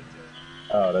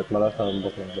 ريت ما لا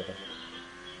نبدأ.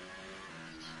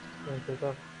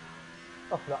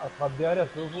 لا أصحاب ديالي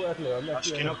أشوفوا أكلوا.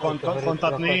 Għax kienu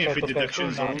kontatni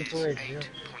fid-deduction zone.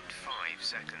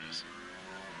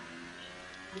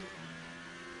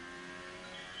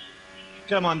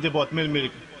 Kemm għandi bot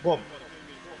mill-milk? Bob.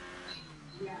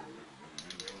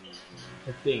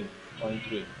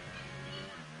 15.3.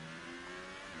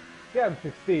 كم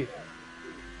 16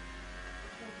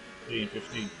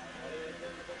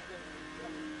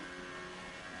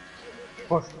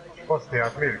 15. Posti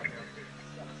għat milk.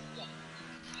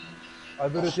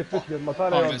 għaduru tifitli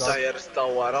l-matara jgħadda. Sajjer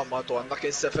stawara madonna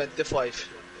kien 75.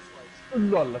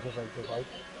 L-alla 75.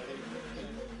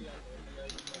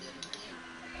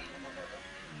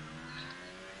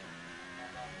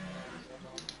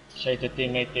 Xejt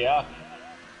it-teammate tiegħek.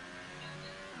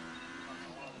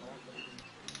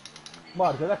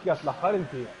 Marġa dak jgħat l-aħħar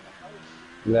inti.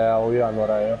 Le u jan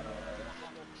warajja.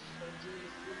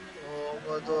 Oh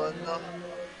madonna.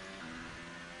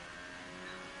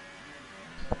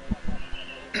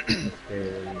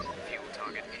 Fuel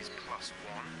target is +1.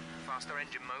 Faster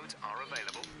engine modes are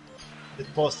available.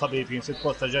 Sit-post ħabibi,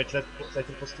 sit-post ġejt tlet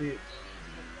il-postijiet.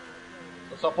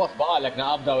 Suppost baqalek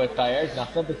naqabdaw it-tires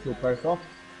naħseb is-super soft.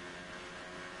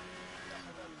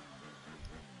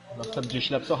 Naħseb ġiex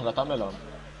leb soħla tagħmelhom.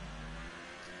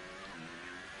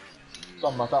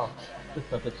 Somma ta'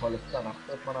 tista' tidħol is-sena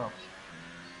naħseb ma nafx.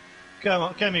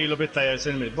 Kemm ilu bit-tajers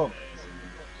il-milk, Bob?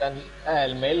 Dan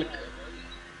il-milk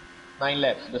 9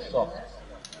 laps bis-soft.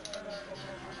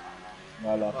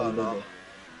 Mela fil-bidu.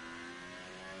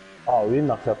 Jien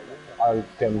naħseb għal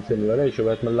kemm simulation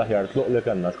għet mill-aħjar tluq li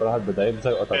kellna xkulħadd bida jibda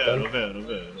jqgħod attent. Veru.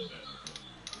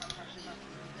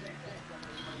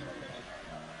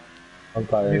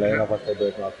 Anka lejna fatta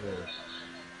bejt nagħtu.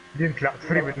 Din tlaqt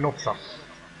fri bit-nofsa.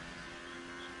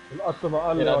 Il-qattu ma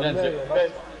qallu.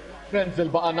 Friends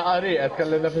il-baqa naqari qed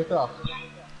kellna fitaħ.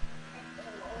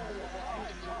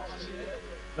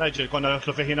 Raġel, konna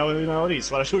nħlu fiħina u nawaris,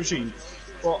 wara xulxin.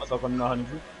 Oqta konna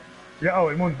ħanġu. Jaqaw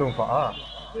il-mundu nfaqa.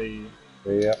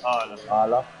 Ija,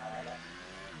 għala.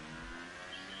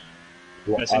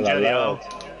 Messenger jgħaw.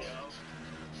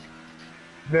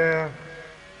 Le,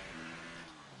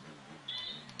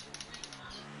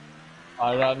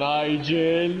 Ara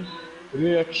Nigel,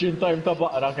 reaction time ta'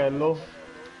 baqra kellu.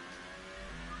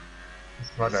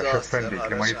 isma da, xofendik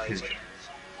li ma jitfix.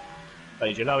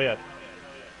 Nigel għaw jgħad.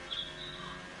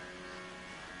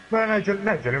 Ma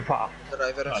neġel infaqa.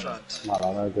 Driver in front. Mara,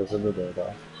 naġġa fil-bidu da.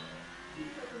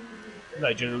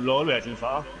 Nigel l-għol jgħad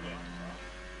infaqa.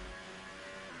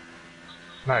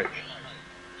 Najġ.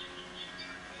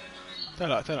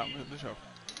 Tela, xaw.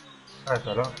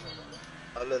 Tela.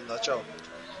 Għallilna, ċaw.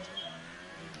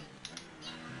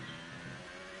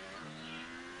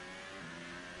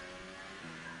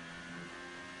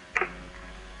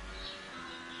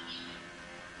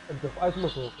 Inti f'qajt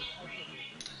musu.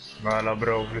 Mela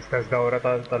bro, l-istess dawra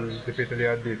tal-tipit li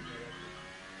għaddit.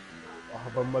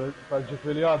 Aħbar ma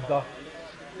tal-ġifi li għadda.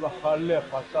 L-axħar leb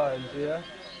ħatta inti,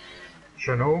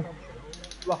 X'inhu?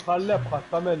 L-axħar leb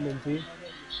ħatta menn inti.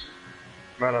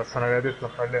 Mela s-sana li għaddit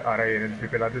l-ħalli, għarajin,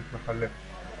 il-tipi li għaddit l-ħalli.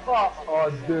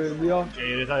 Għaddilja.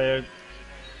 Ġejri tajer.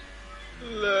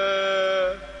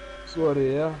 Sorry,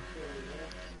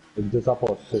 Id-disa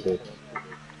post, siti.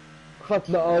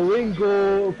 ħatna għawingu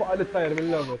fuq l-tajr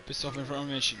mill-level. Piece of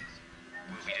information.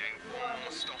 We'll be doing one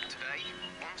stop today,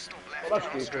 one stop left. Għalax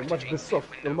kif, maċ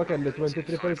bis-soft, ma kelli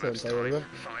 23% għajrga.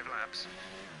 5 laps.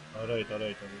 Alright.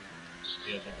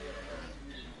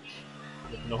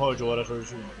 Nħorġu wara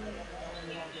xulxin.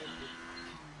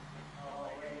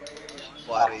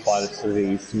 Waris. False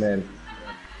race, man.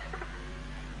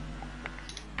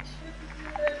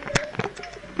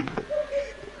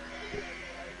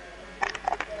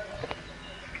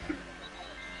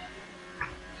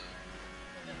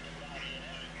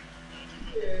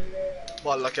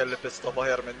 Malla kelli pista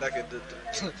baħjar minnek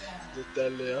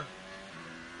id-delli,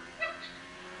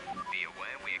 Be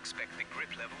aware we expect the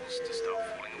grip levels to start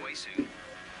falling away soon.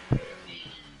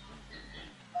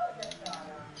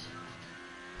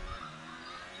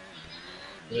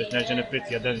 Nerġa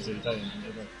nippitja Denzel tajn.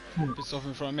 Piece of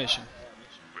information.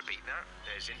 Repeat that,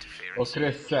 there's U interference.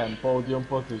 Chris Sen, podium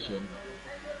position.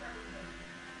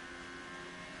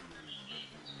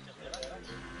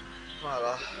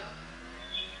 Mala.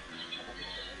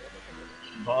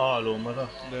 Baqalu, ma da.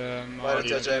 Għarri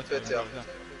ġaġa pitja.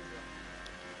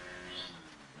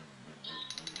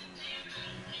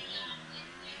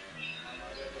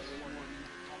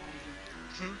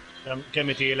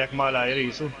 Kemm itilek mala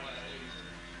jrisu?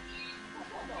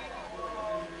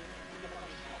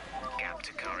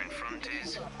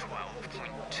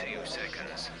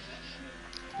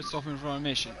 Bits of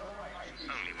information.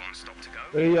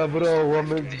 Ija bro, għam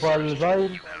dbal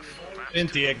zaħir.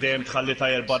 Inti jek dejjem tħalli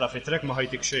tajer barra fi trek ma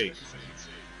ħajtik xejn.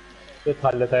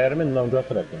 Tħalli tajer minnhom ġo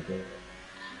trek.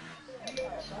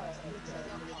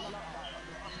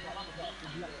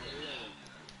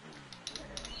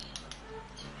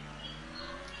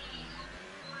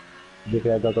 Dik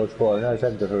għedda toċ korna,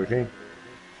 senti xurxin.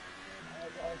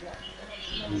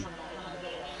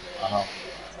 Aha.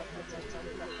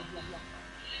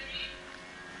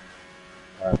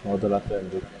 Modu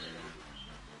l-attendi.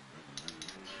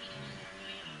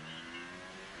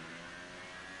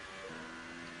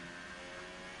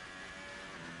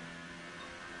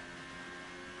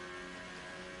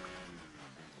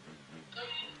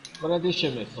 Ma għadix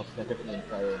xemis, nofsna kif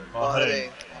ninta. Bahrain.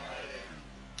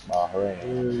 Bahrain.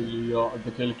 Jo,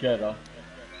 dik il-kera.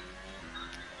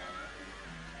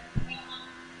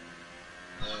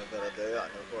 Bela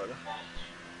dejjaqni wkoll.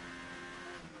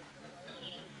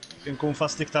 Kien kun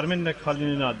fast iktar minnek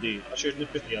ħallini ngħaddi, għax irid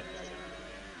nitbitja.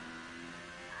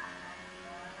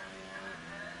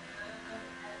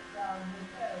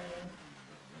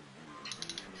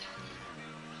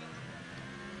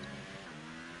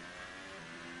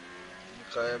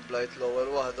 Kajem blajt l-ewwel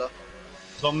waħda.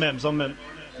 Zommem.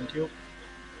 Thank you.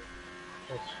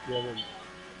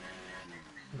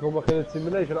 Għumma kienet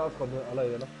simulation għasqad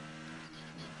għalajja, la?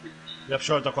 Jaf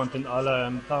xorta kont inqala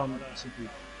tam sipi.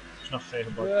 X'naffejh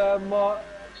bad. Ma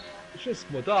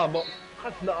x'ismu ta' ma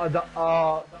ħadd naqa' daqqa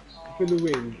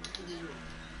fil-wing.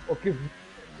 U kif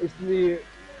isni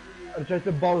rġajt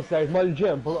il-bounce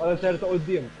mal-ġemp u għal terta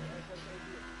qudiem.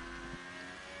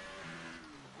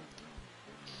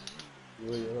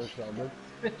 Jena x'għamel.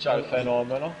 Biċċa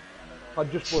l-fenomeno.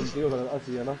 Ħaġġiex punti u dan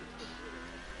il-qasijana.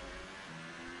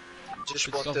 Ġiex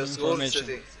ponti żgur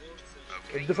sidi.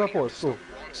 Id-difa post, su.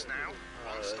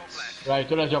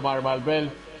 Rajtu reġa marma l-bel.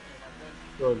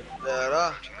 Vera?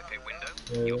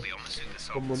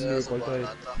 Kommuni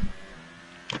koltajt.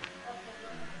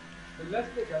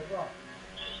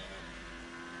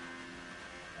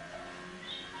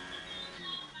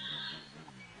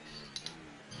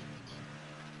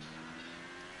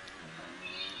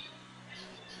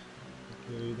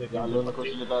 Għalluna kux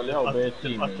l-Italja u bejt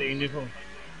tim. Għattini fu.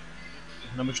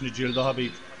 Għna mux nġildu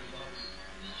ħabib.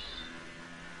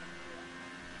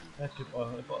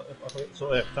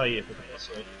 So tajjeb,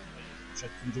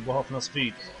 xed nġibu ħafna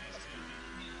speed.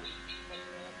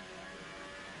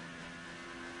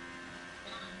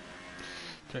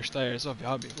 Fresh tires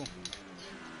ovvja ħabibu.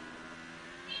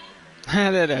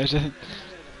 Le,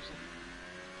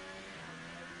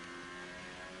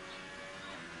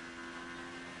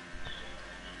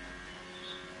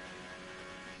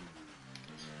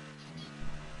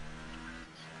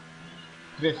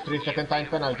 Chris, 3-second time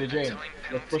penalty, Jane.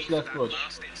 Let's push.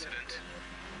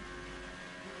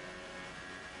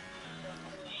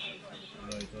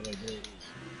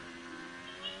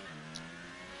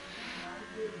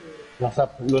 Naħseb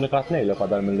l-unika tnej li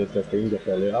fadal mill-istessin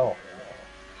ġefja li għaw.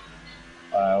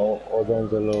 U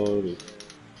donżelu li.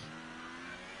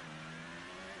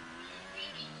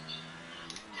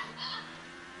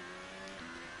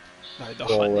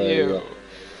 Daħħan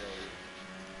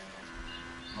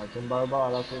Martin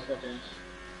Barbara, 2 seconds.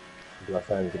 Bla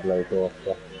sens blajtu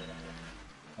għafta.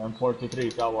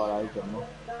 M43 ta' wara jtemmu.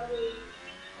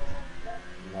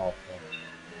 No.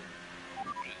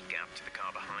 The gap to the car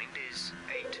behind is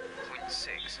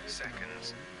 8.6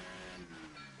 seconds.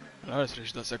 Għarret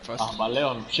rix da sek fast. Ma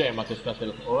Leon bxej ma tista'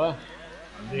 tilħu,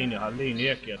 Ħallini,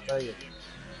 jekk tajjeb.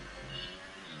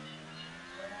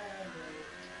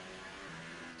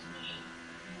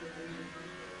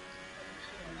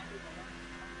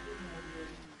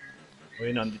 U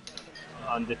jien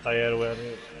għandi tajer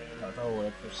weri,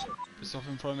 Bits of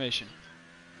information.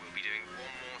 We'll be doing one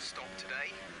more stop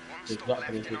today. One stop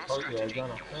Exactly, left in our it's totally strategy.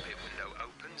 organic. Your pit window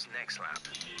opens next lap.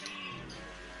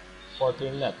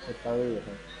 14 laps, 6 hours.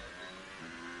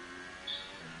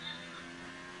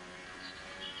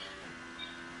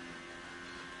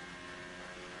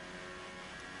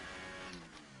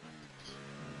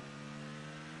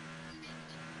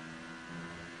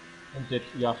 Inti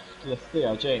jaff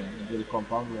l-istija ġejn,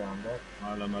 il-compound li għandek.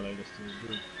 Mala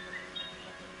l-istija.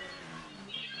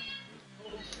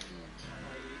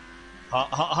 Ha,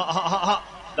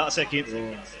 daqsek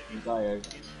Intajr.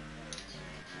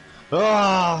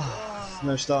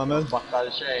 Nex taħmel? Battal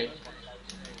xej.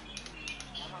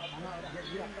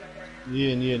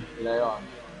 Jien. Lejon.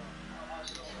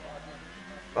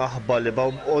 Balli,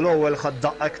 u l-ewwel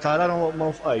ħaddaq iktar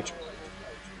ma fqajċ.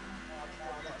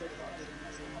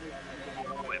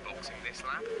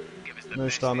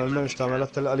 Menx taħmel,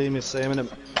 għattel għalim jissaj minn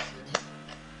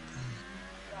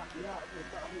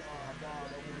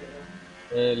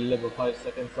Level 5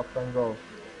 seconds up and go.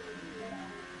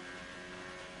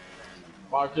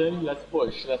 Martin, let's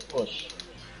push, let's push.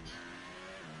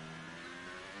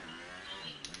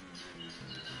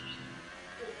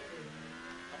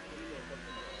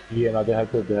 Jiena diħal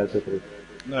tibri.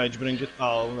 No, I bring it.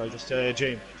 Oh, no, just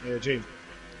James. James.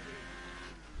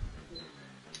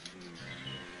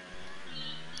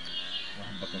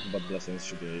 Bad blessings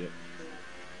should be.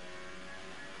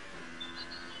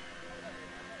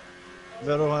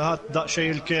 Veru ħadd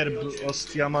daqsxejn il-kerb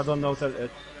ostja Madonna u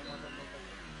telqet.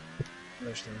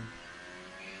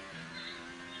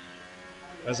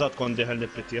 Eżatt kont diħel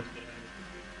nipritje.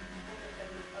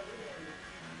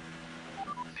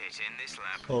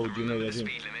 Oh, do you know your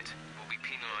speed limit will be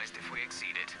penalized if we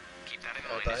exceed it. Keep that in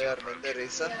mind. Taħjar minn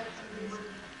derisa.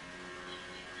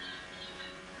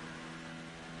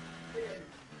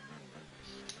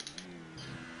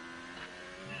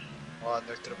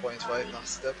 Għandek 3.5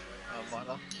 naħseb.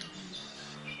 Għamana.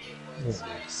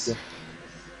 3.6.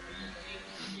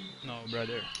 No,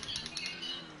 brother.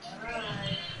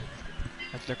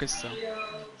 Għatlek issa.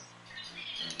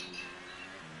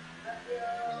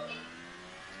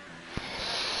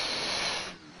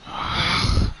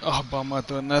 Aħba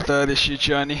Madonna ta' li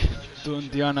xieċani. Dun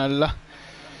Dian Alla.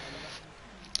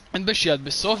 Nbix jad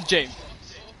bis-soft, James.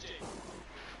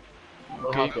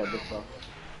 Okay.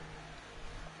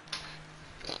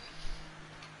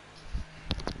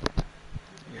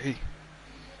 Hey.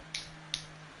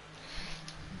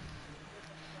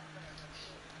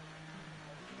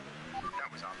 That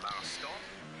was our last stop.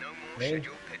 No more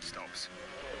scheduled pit stops.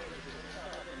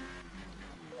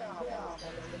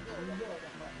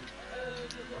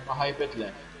 ħajbet le.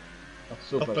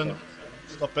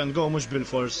 Stop and go mux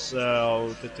bil-fors u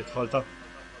titħolta.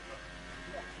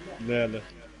 Le.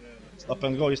 Stop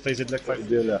and go jista' jżidlek 5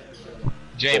 dile.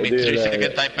 Jamie, 3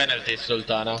 second time penalty,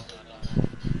 Sultana.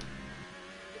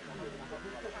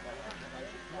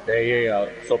 Ejja,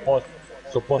 suppost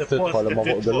tidħol imma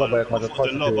fuq dil-logħba jekk ma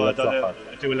tidħolx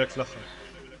tiwlek fl-aħħar.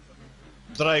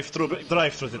 Drive through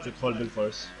tidħol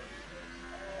bil-fors.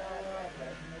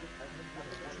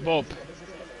 Bob.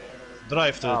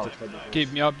 Drive through. Keep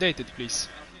me updated, please.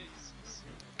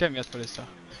 Kemm jgħat palissa?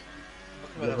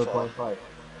 11.5.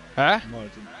 Eh?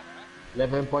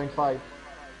 11.5.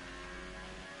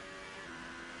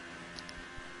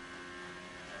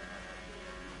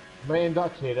 Ma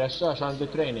jindaqni, ressax għandu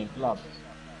training club.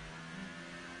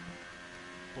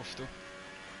 Puftu.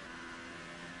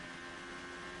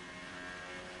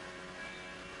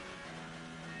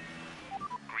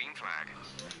 Green flag.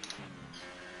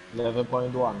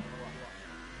 11.1.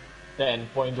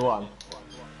 10.1.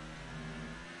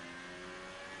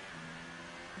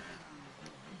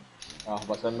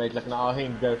 Ba semmejt lek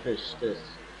naqaħin Girlfish stess.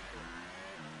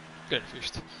 Girlfish.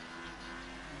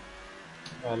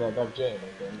 Le, dak Jane,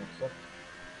 nifseb.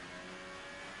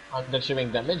 Għandek xi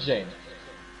wing damage, Jane?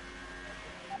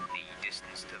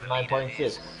 9.6.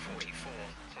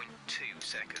 44.2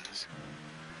 seconds.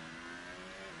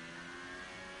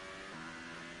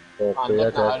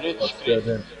 Għandek naħarriċ Chris.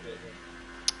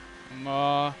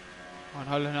 Ma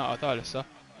nħalli naqa tal-issa.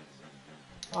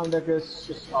 Għandek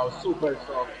is-sismaw super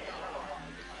soft.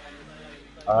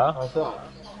 Ah?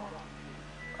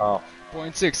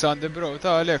 0.6 għandi bro,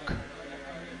 ta' għalek.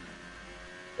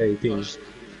 18.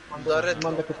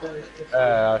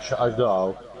 Għax daw,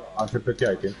 għax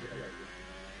il-petjajti.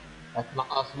 Għet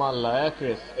naqqas malla,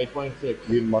 Chris, 8.6.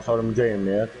 Jien ma sarum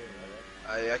Jamie,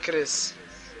 Ajja, Chris.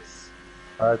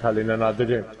 Għet ħallina naddi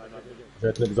Jamie.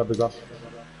 Għet nibza biza.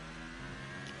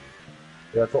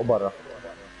 Għet fuq barra.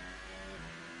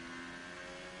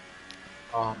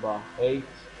 Ba, 8.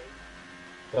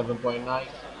 7.9.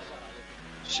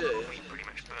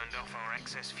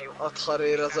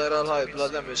 Għatħarira zaħra l-ħajt, bla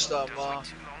damage ta' ma.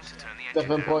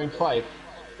 7.5.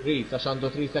 Reese, għax għandu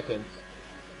 3 seconds.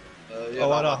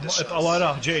 Ibqa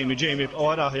waraħ, Jamie, ibqa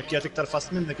waraħ, jek jgħat iktar fast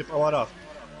minnek, ibqa waraħ.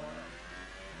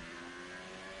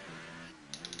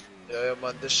 Ja,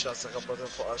 m'għandix xansa kabbat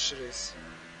fuq 10.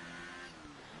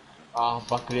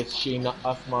 Ba, Chris, xi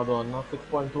naqqas Madonna,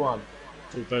 6.1.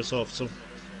 Super soft, so.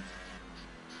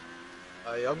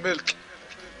 Ajja, milk.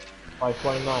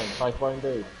 5.9,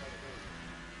 5.8.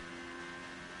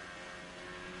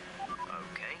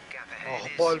 Okay, gap ahead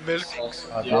is Ball milk.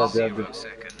 0 seconds.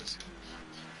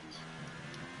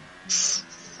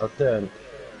 Attent.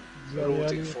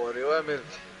 Rooting for you, milk.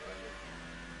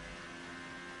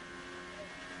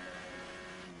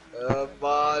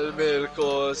 Ma l-milk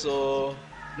so.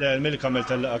 Le, l-milk għamil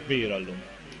tal-laqa kbira l-lum.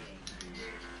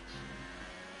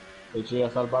 Iġi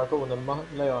jasal barkun imma,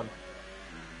 Leon.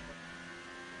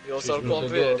 Josal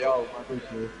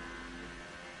konvenju.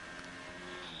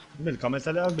 Milk għamel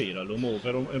tal kbira l-lum u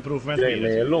improvement.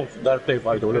 Jamie, l-lum darbtej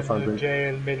f'għajtu l-front wing. Ġej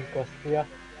il-milk ostija.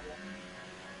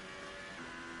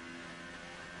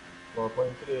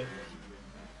 4.3.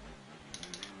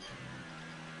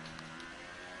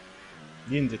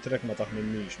 Jindi trek ma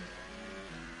taħmilniex.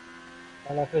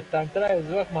 Għala fit-time trials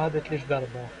għak ma ħadet lix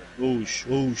darba.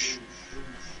 Ux.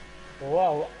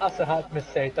 Wow, għasaħat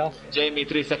mis-sejta. Jamie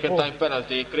 3 second time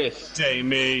penalty, Chris.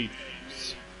 Jamie!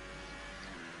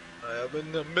 Għaja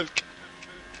minn milk.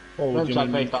 Memx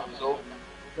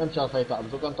għalfej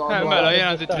taqbżu. Mela, jena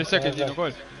għandi 3 seconds jenu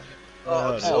kol.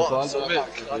 So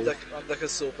milk, għandek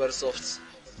il-super softs.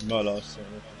 Mela,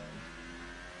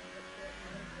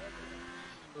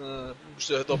 Mux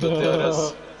tiħdu bil-DRS.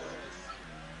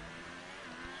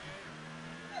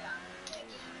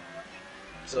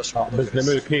 Bizni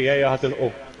milk hija jgħat il-qu.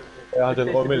 Jgħat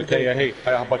il-qu milk hija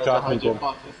hija ħabbaċaħt minnkom.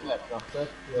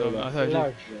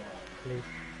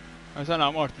 Għasana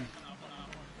Martin.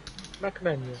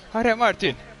 McMenu. Għare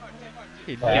Martin.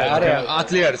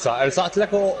 Għat li ersaqt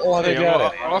lek u għarri li għarri.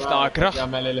 Għafna għakra.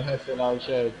 Jammel il-ħessil għal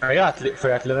xej. Għat li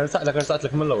ersaqt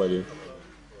lek mill-ewwel.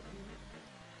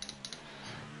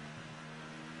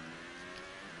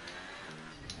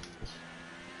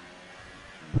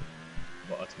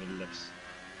 Baqat mill-lebs.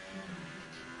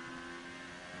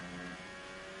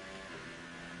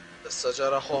 Issa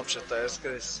ġara ħomx il-tajers,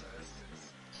 Chris.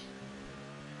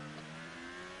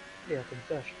 Ija,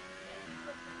 timtax.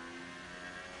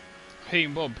 Ħin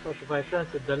Bob. 45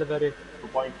 cents il-delivery.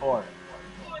 2.4.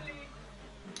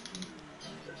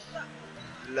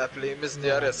 Lap li mizni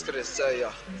DRS, Chris,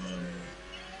 sejja.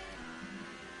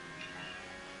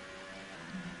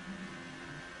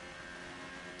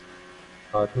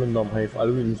 Għat minnom ħajf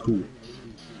għal-win school.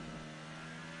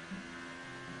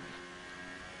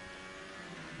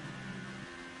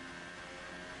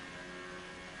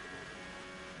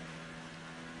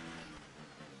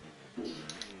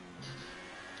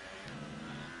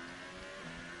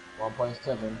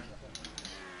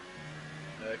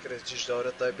 Chris ġiġ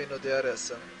dawra tajbin u DRS.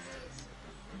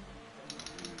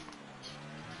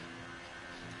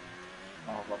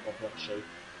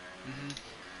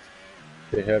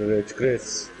 Tiħerreġ Chris.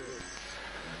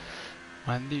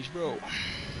 Mandiġ bro.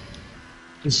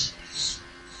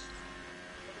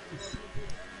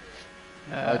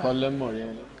 Għajkollem mor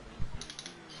jena.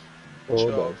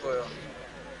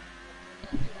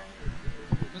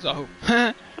 Zaħu.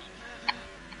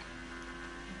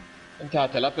 Inti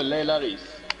ħatelab il-lejla ris.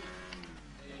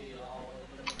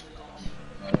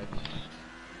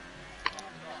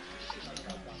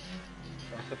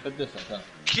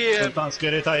 Kiem Sultan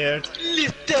skeri tajert.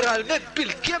 literalment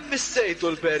bil-kem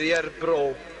missejtu l-barrier,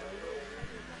 bro.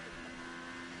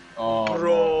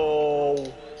 Bro.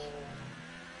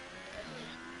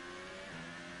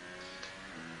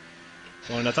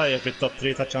 Għorna tajjeb il-top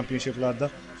 3 ta' Championship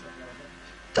l-għadda.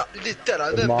 Ta'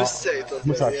 literalment missejtu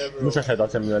l-barrier, bro. Mux għaxħeda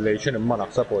simulation imma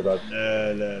naħseb u da.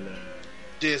 Le.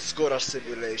 Disgora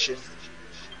simulation.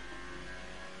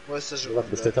 Ma jistax Għak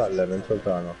biex titallem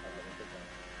in-sultana.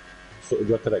 Suq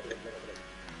ġo trek.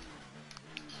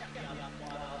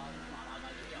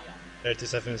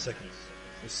 37 seconds.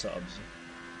 Issa qabżu.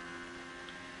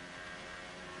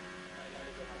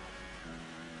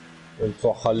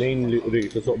 Il-soħħallin li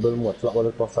rrit li suq bil-mod, tlaqwa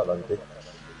li t-wassal għanti.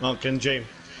 No, kien James.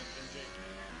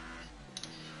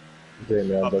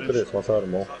 Dejmi għadda Chris ma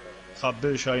sarmu.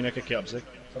 Xabbil xajnek ek jabżek.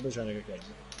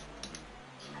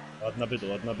 Għadna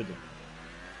bidu.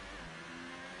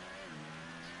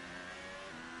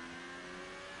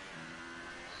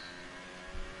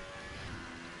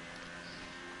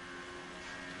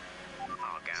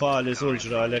 Fali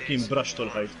sulġra għalek jim braċtu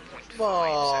l-ħajt. Ma,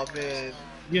 min.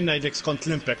 Jien najdek skont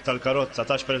l-impact tal-karozza,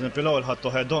 tax per eżempju l-għol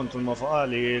ħattu head-on tul ma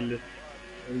faqali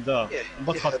il-da.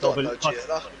 Mbat ħattu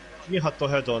jħattu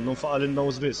head-on, nfaqal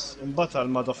il-nose biss. Mbat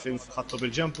għal-ma doffin ħattu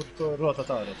bil-ġemp u rota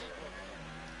taret.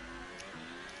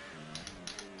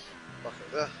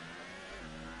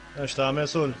 Eċ ta' għamil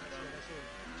sul?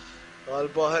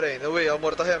 Għal-Bahrejn, u hija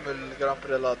morta ħem il-Grand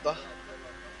Prix l-għadda.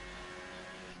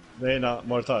 Bejna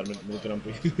mortar mill-Grand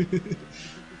Prix.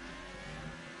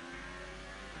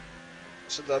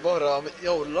 Xidda boħra,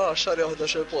 jow la xar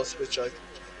jaħdax il-post biċċajt.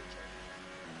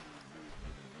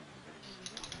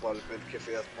 Balbil kif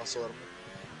jgħat ma sormu.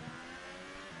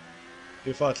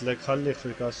 Kif għatlek ħallik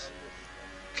fil-kas?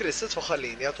 Chris, titfa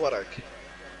ħallini għat warak.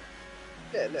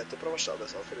 Le, tu prova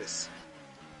xtaqbes għaw Chris.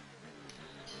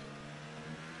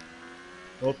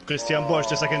 Christian Borch,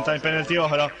 the second time penalty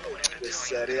oħra.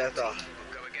 Bis-serjeta.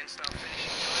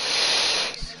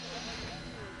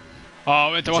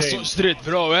 Enta ma suq street,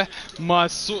 bro, Ma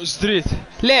suq street.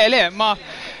 Le, ma.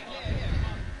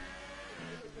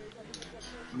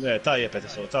 Le, tajjeb qed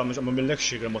isew, ta' ma millek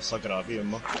xi mossa gravi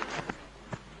imma.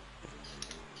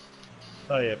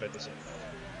 Tajjeb qed isew.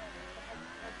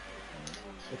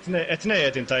 Etnej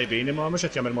qed intajbin imma mhux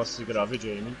qed jagħmel mossi gravi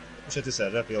Jamie, mhux qed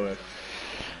iserreb jew hekk.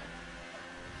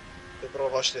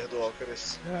 Tipprovax tieħduha Chris.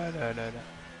 La.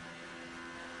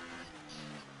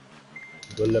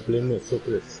 Dollep li nissu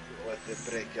Chris. Għed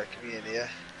il-break jak mieni,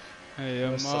 Ejja,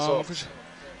 ma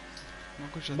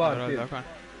kunx qed nara dak.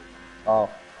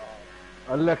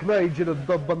 Għallek najġi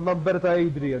d-dobba n-number ta'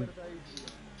 Adrian.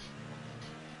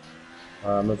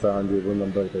 Minn fejn għandibu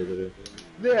n-number ta' Adrian.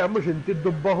 Le, mux inti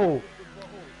d-dobba hu.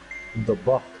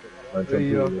 D-dobba?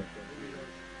 Ejja.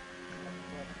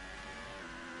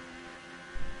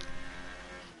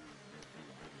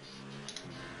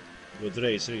 Good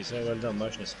race, well done,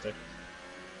 maċ nisbtek.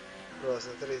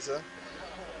 Rosa, Teresa.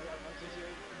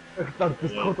 Iktar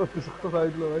tisħota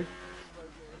tajdlu għaj.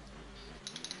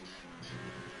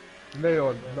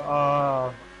 Leon,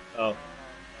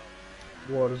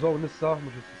 Warzone issa,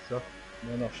 mux issa.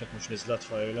 Ma nafxek mux nizlat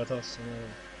fajla ta' s-sena.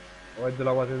 U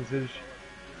għaddila ma tinsilx.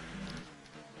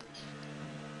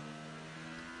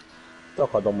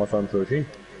 Taqqa domma santuċi?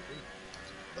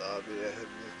 Bi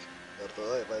jahibnik. Darta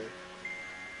dajba ji.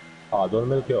 Għadon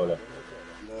milki għole?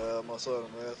 La, ma sar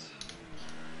met.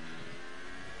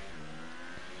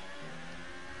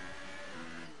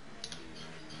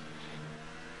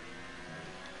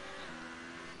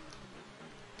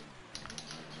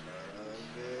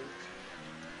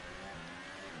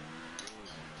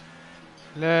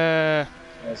 Le.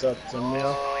 Eżatt,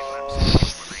 semmija.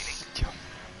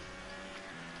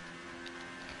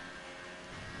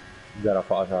 Ġara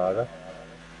faqa ċaħra.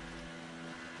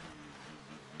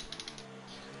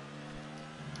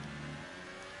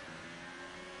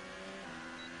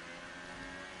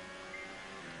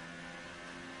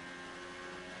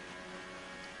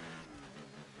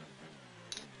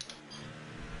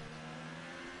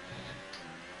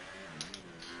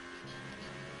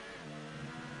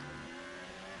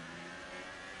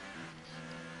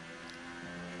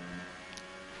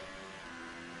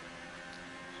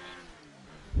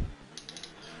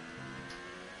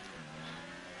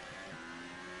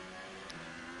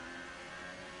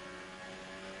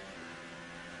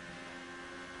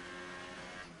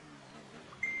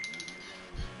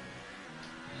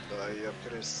 Dajja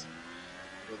Chris.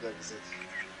 Good exit.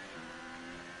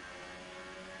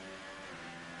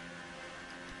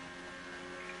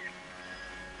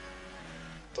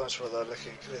 Taċ fadallek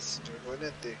in Chris, ġurgun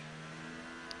inti.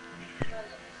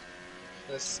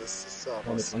 Issa,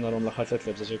 Għanarom laħħat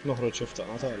t-tleb, zaġek noħroġ xifta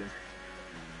għatali.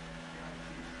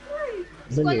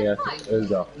 Minni għet,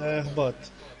 il-da. Bat.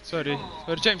 Sorry,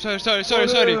 James, sorry.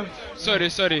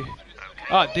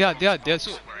 Għaddi,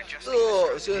 su.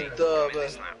 Ġedda, be.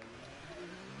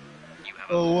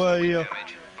 Ejja.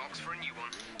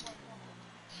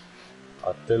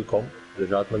 Għattilkom,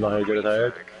 rġat minna ħajġi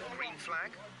ritajet. Green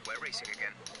flag, we're racing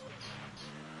again.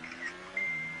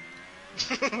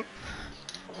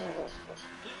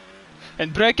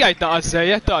 Breakajt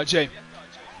naqazzejiet ta' James.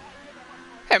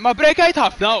 Ma breakajt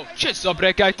ħafna, ċissa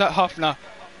breakajt ħafna.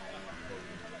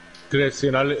 Chris,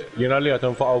 jina li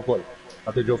għatum faqaw kol.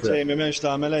 Għati ġufri. Jamie, menx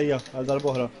ta' għamelejja, għal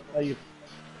darbohra. Ejjib.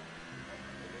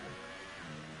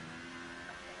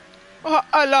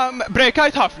 Alla,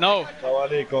 breakajt ħafna, Ciao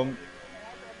għalikom.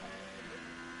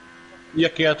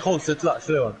 Jekk jgħadħol sitlaqx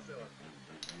lewan.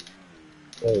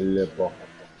 Il-libba.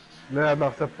 Le,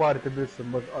 naħseb parti biss,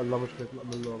 imma Alla mux nitlaq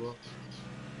mill-loba.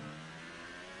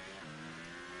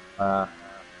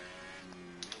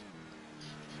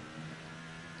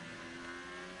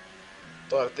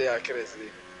 Parti għal Chris di.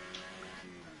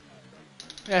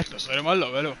 Sorry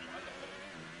mal-lowelu.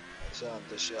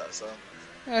 ċanda xjaqsa.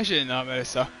 Xin namel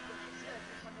issa.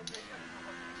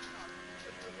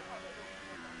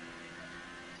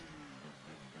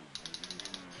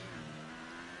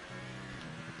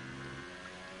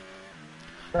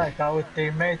 Right, how with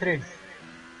teammate Reese?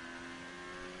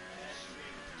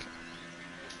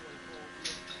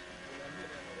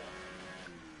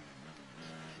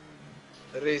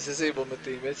 Reese isibu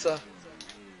mit-teammate sa?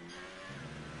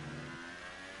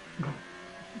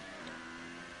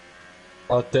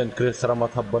 Attent, Chris, ra ma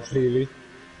tħabbax lili.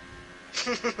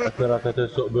 Għatnera kħat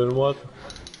il-suq bil-mod.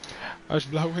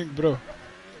 Għax blowing, bro.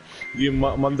 Jim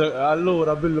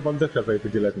allura billi mandek la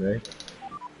fejt iġilet nej.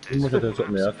 Mux għat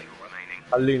il-suq mijak.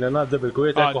 Għallina nadda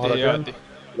bil-kwiet Għaddi.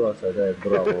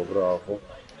 Bravo.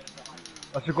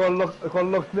 Għax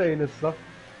kollok tnejn issa.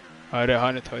 Għarri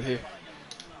ħanet għaddi.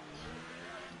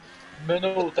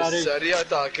 Minuta Reese. Serja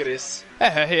ta' Chris.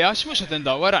 Għax mux għat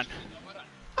ndawaran.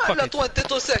 Għalla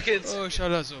 22 seconds.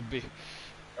 Xala zubbi.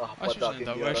 Aħbad dak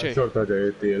Dawra xejn. Xorta ġej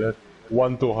it-tielet.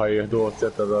 1-2 ħaj jihdu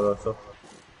għossetta da'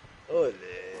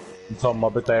 Oli. Insomma,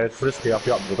 bitajet friski għaf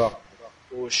jaqbdu ta'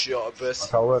 U x'jaqbes.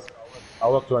 Għawek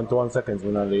 21 seconds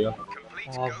minn għalija.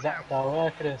 Għazzaqta u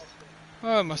Chris.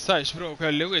 Ma stajx bro,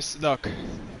 kelli wis dak.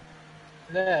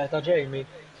 Le, ta' Jamie.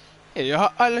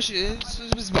 Ija, għalla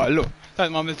bizballu.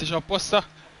 Tal ma għamiltix apposta.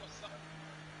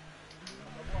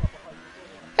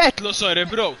 Etlu sorry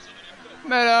bro.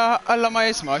 Mela, għalla ma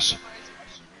jismax.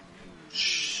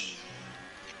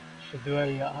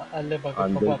 Xidwerja, għalliba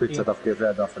Għandi l-pizza taf kif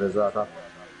għedha frizzata.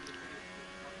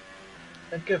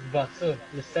 Kif bazzu,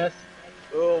 l-istess?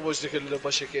 Mux dik il-liba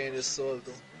xekejn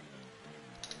is-soldu.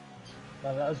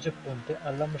 Mela, għazġib punti,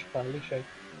 għalla mux palli xej.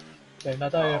 Bejna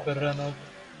tajja bil-renov.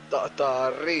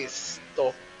 Ta' ris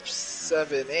top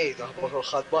 7-8 aħbar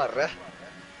kulħadd barra.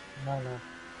 Mela.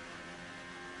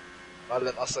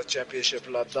 Għallen qassa championship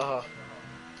l-addaħa.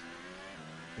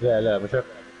 Le, biex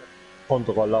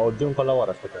kontu kolla għoddim kolla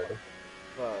wara speċajti.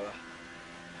 Mela.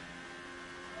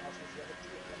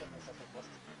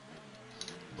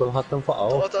 Kulħadd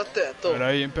nfaqaw. Għot attentu.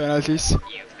 Mela jien penalties.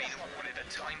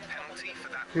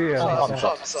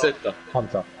 Sitta.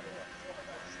 5.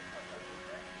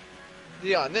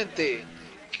 Jan, inti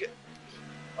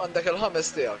għandek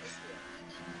il-ħames tijak.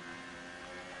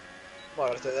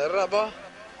 Martin il-raba.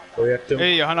 U jek tim.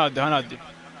 Ija, ħanaddi.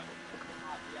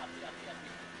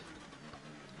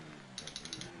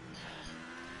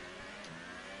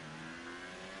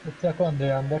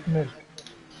 Il-sekondi għandek milk.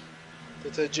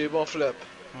 T-tġibon flip.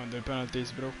 Għandu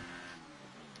penalties bro.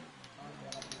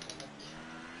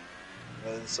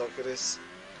 Mensa Chris.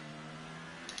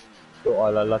 Tu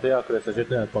għalla l-latija Chris,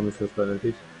 ġitni għedkom mis-sus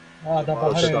penalties. Da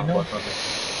Bahrejn, no?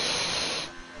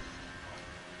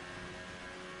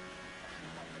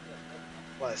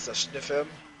 Ma nistax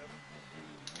nifhem.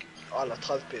 Għalla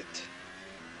tħalt pit.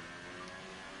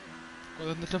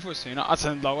 Kodat nitlefu s-sina,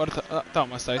 għadsen dawar ta'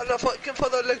 ma stajt. Għalla kien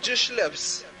fadallek ġiex lebs.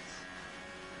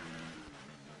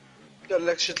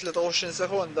 Kellek xi 23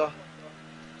 sekonda.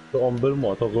 Toqom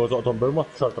bil-mod, toqom bil-mod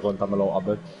xorta kont tagħmilhom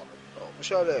qabel. Mhux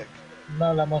għalhekk.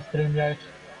 Mela ma stream jgħid.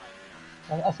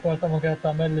 Askolta ma kienet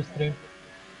tagħmel l-stream.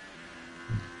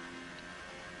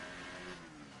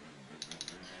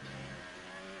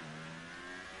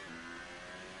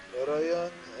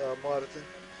 Ryan, Martin.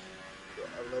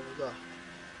 Għalla da.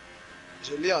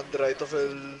 Ġiljan drajtu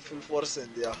fil-Force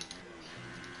India.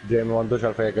 Jamie għandux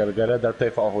għalfej għal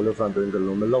dartej faqħu li frandu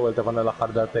jingillu. Mill-ewwel tefan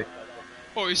l-aħħar dartej.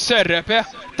 U jisserrep,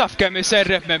 taf kemm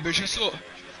jisserrep men biex jisuq.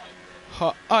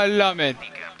 Alla men.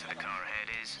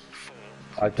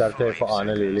 Għal dartej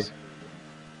faqħana lili.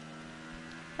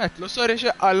 Etlu sorry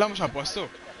xe, alla mux għapostu.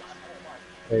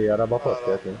 Ejja, raba post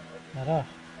jgħatin. Nara,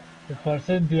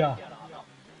 il-Force India.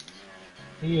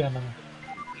 Ija na.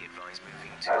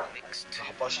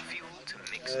 Taħbax.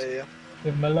 Ejja.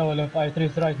 Imma l-ewwel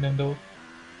f-I3 right nindu.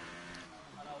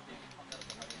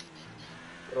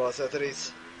 Roset Rees.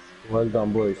 Well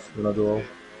done boys, nadu għaw.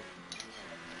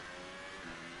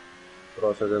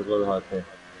 Proset il-golħati.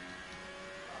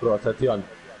 Proset Jan.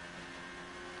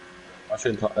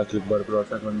 Għaxin taqqet l-gbar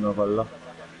proset minn novella.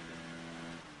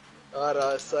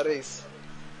 Ara, issa Rees.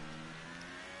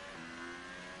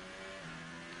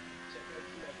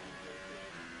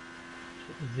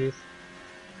 Zis.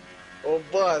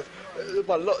 Umbad,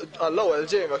 għall-ewwel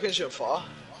ġej ma kienx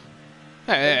infaq.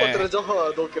 Umbad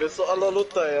reġaħadu Chris, għallu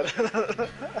l-tajr.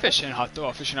 Fiex nħattu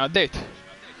fiex nħaddejt.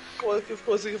 Kif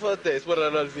għaddejt, warra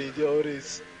l-video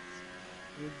Rees.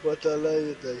 Umbad għalla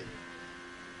jidej.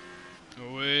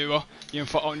 U iwa,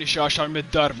 jinfaqawni xaxar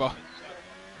mid-darba.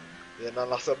 Jena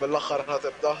naħseb bil-axħar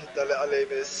ħatibda, dali għalej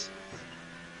bis.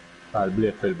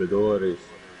 Għal-bliet fil-bidoris.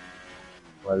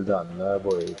 Well done,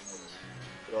 boys.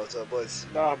 Grazie, boys.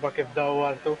 Naħba kif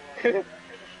dawwartu.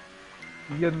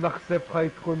 Jien naħseb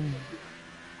ħajtkun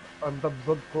għandha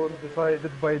bżonn tkun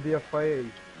decided by the FIA.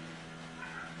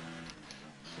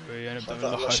 Ejja nibda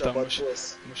mill-axħar ta'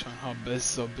 mux ħanħabbez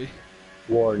zobbi.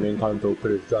 Warning għandu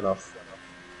Chris Janaf.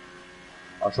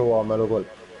 Għaxu għamelu għol.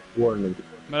 Warning.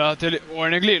 Mela għatili,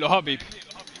 warning li ħabib.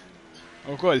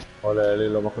 U koll. Ole li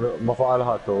ma faqal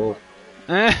ħattu.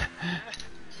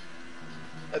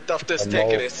 Daf test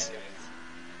Chris.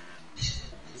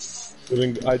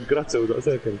 Għad grazzi u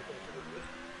daqsekin.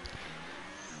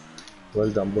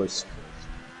 Well done boys.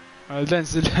 Għal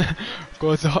denzil.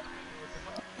 Koza.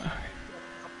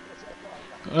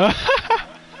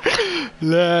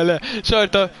 Le,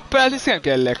 xorta, penalty skem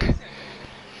kellek.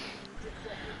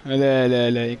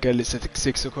 Le, jinkelli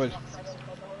 6 u koll.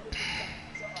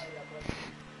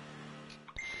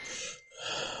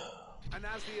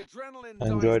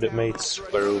 Enjoyed it mates,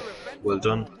 well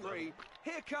done.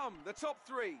 Here come the top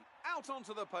three out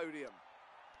onto the podium.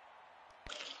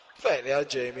 Fejn ja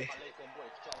Jamie.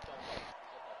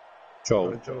 Ciao.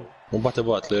 Un bat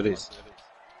ibgħat li ris.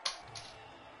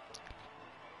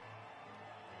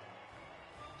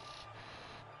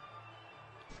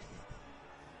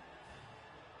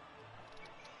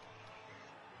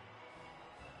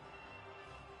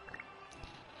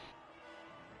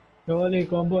 Ciao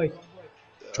alaikum boys.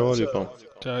 Ciao alaikum.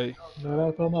 Ġej.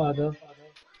 Narakom għada.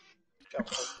 Kemm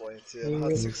ħadd points jien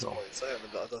ħadd 6 points ejja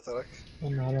mid-daqta tarak.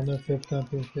 Għanna għala nafsib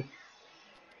championship.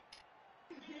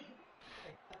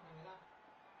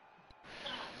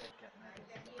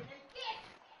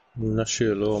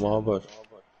 Naxxielu ma ħabar.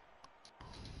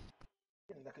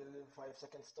 Dak il-5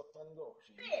 second stop and go.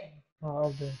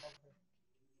 Għabbe.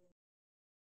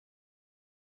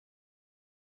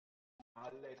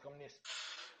 Għallejtkom nis.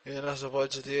 Jien naħseb għal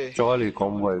GTA. Ciao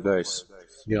alaikum, well guys.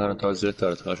 Jgħana ta'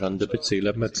 zritart għax għandi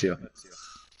pizzila b'mezzja.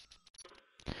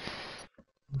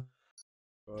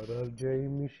 Għara l-ġej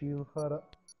mixi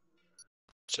l-ħaraq.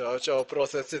 Ciao,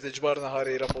 processi tiġbarna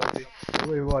ħarira punti.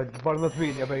 Waj, ġbarna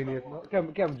 8 bejnietna.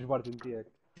 Kem ġbart intijek?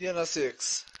 Jena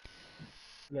 6.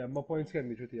 Le, ma points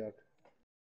kemm iġu tijak?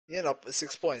 Jena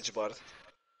 6 points ġbart.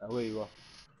 Wejwa.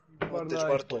 Monti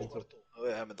ġbartu.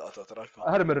 Għem id-daqta tarak.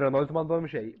 Ħarm il-Renault mandom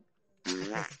xej.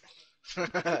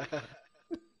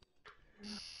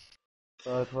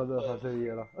 Tħadda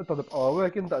ħazejjera. Inta tibqa'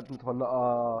 għek inta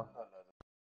tħallaqa.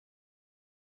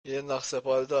 Jien naħseb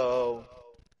għal daw.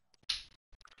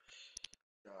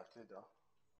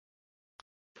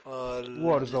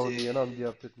 Warzone jien għandi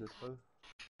għabtit nidħol.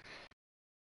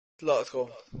 Tlaqtkom.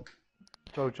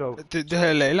 Ciao.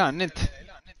 Diħel lejlan, nint.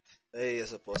 Ejja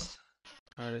suppost.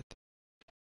 Għarit.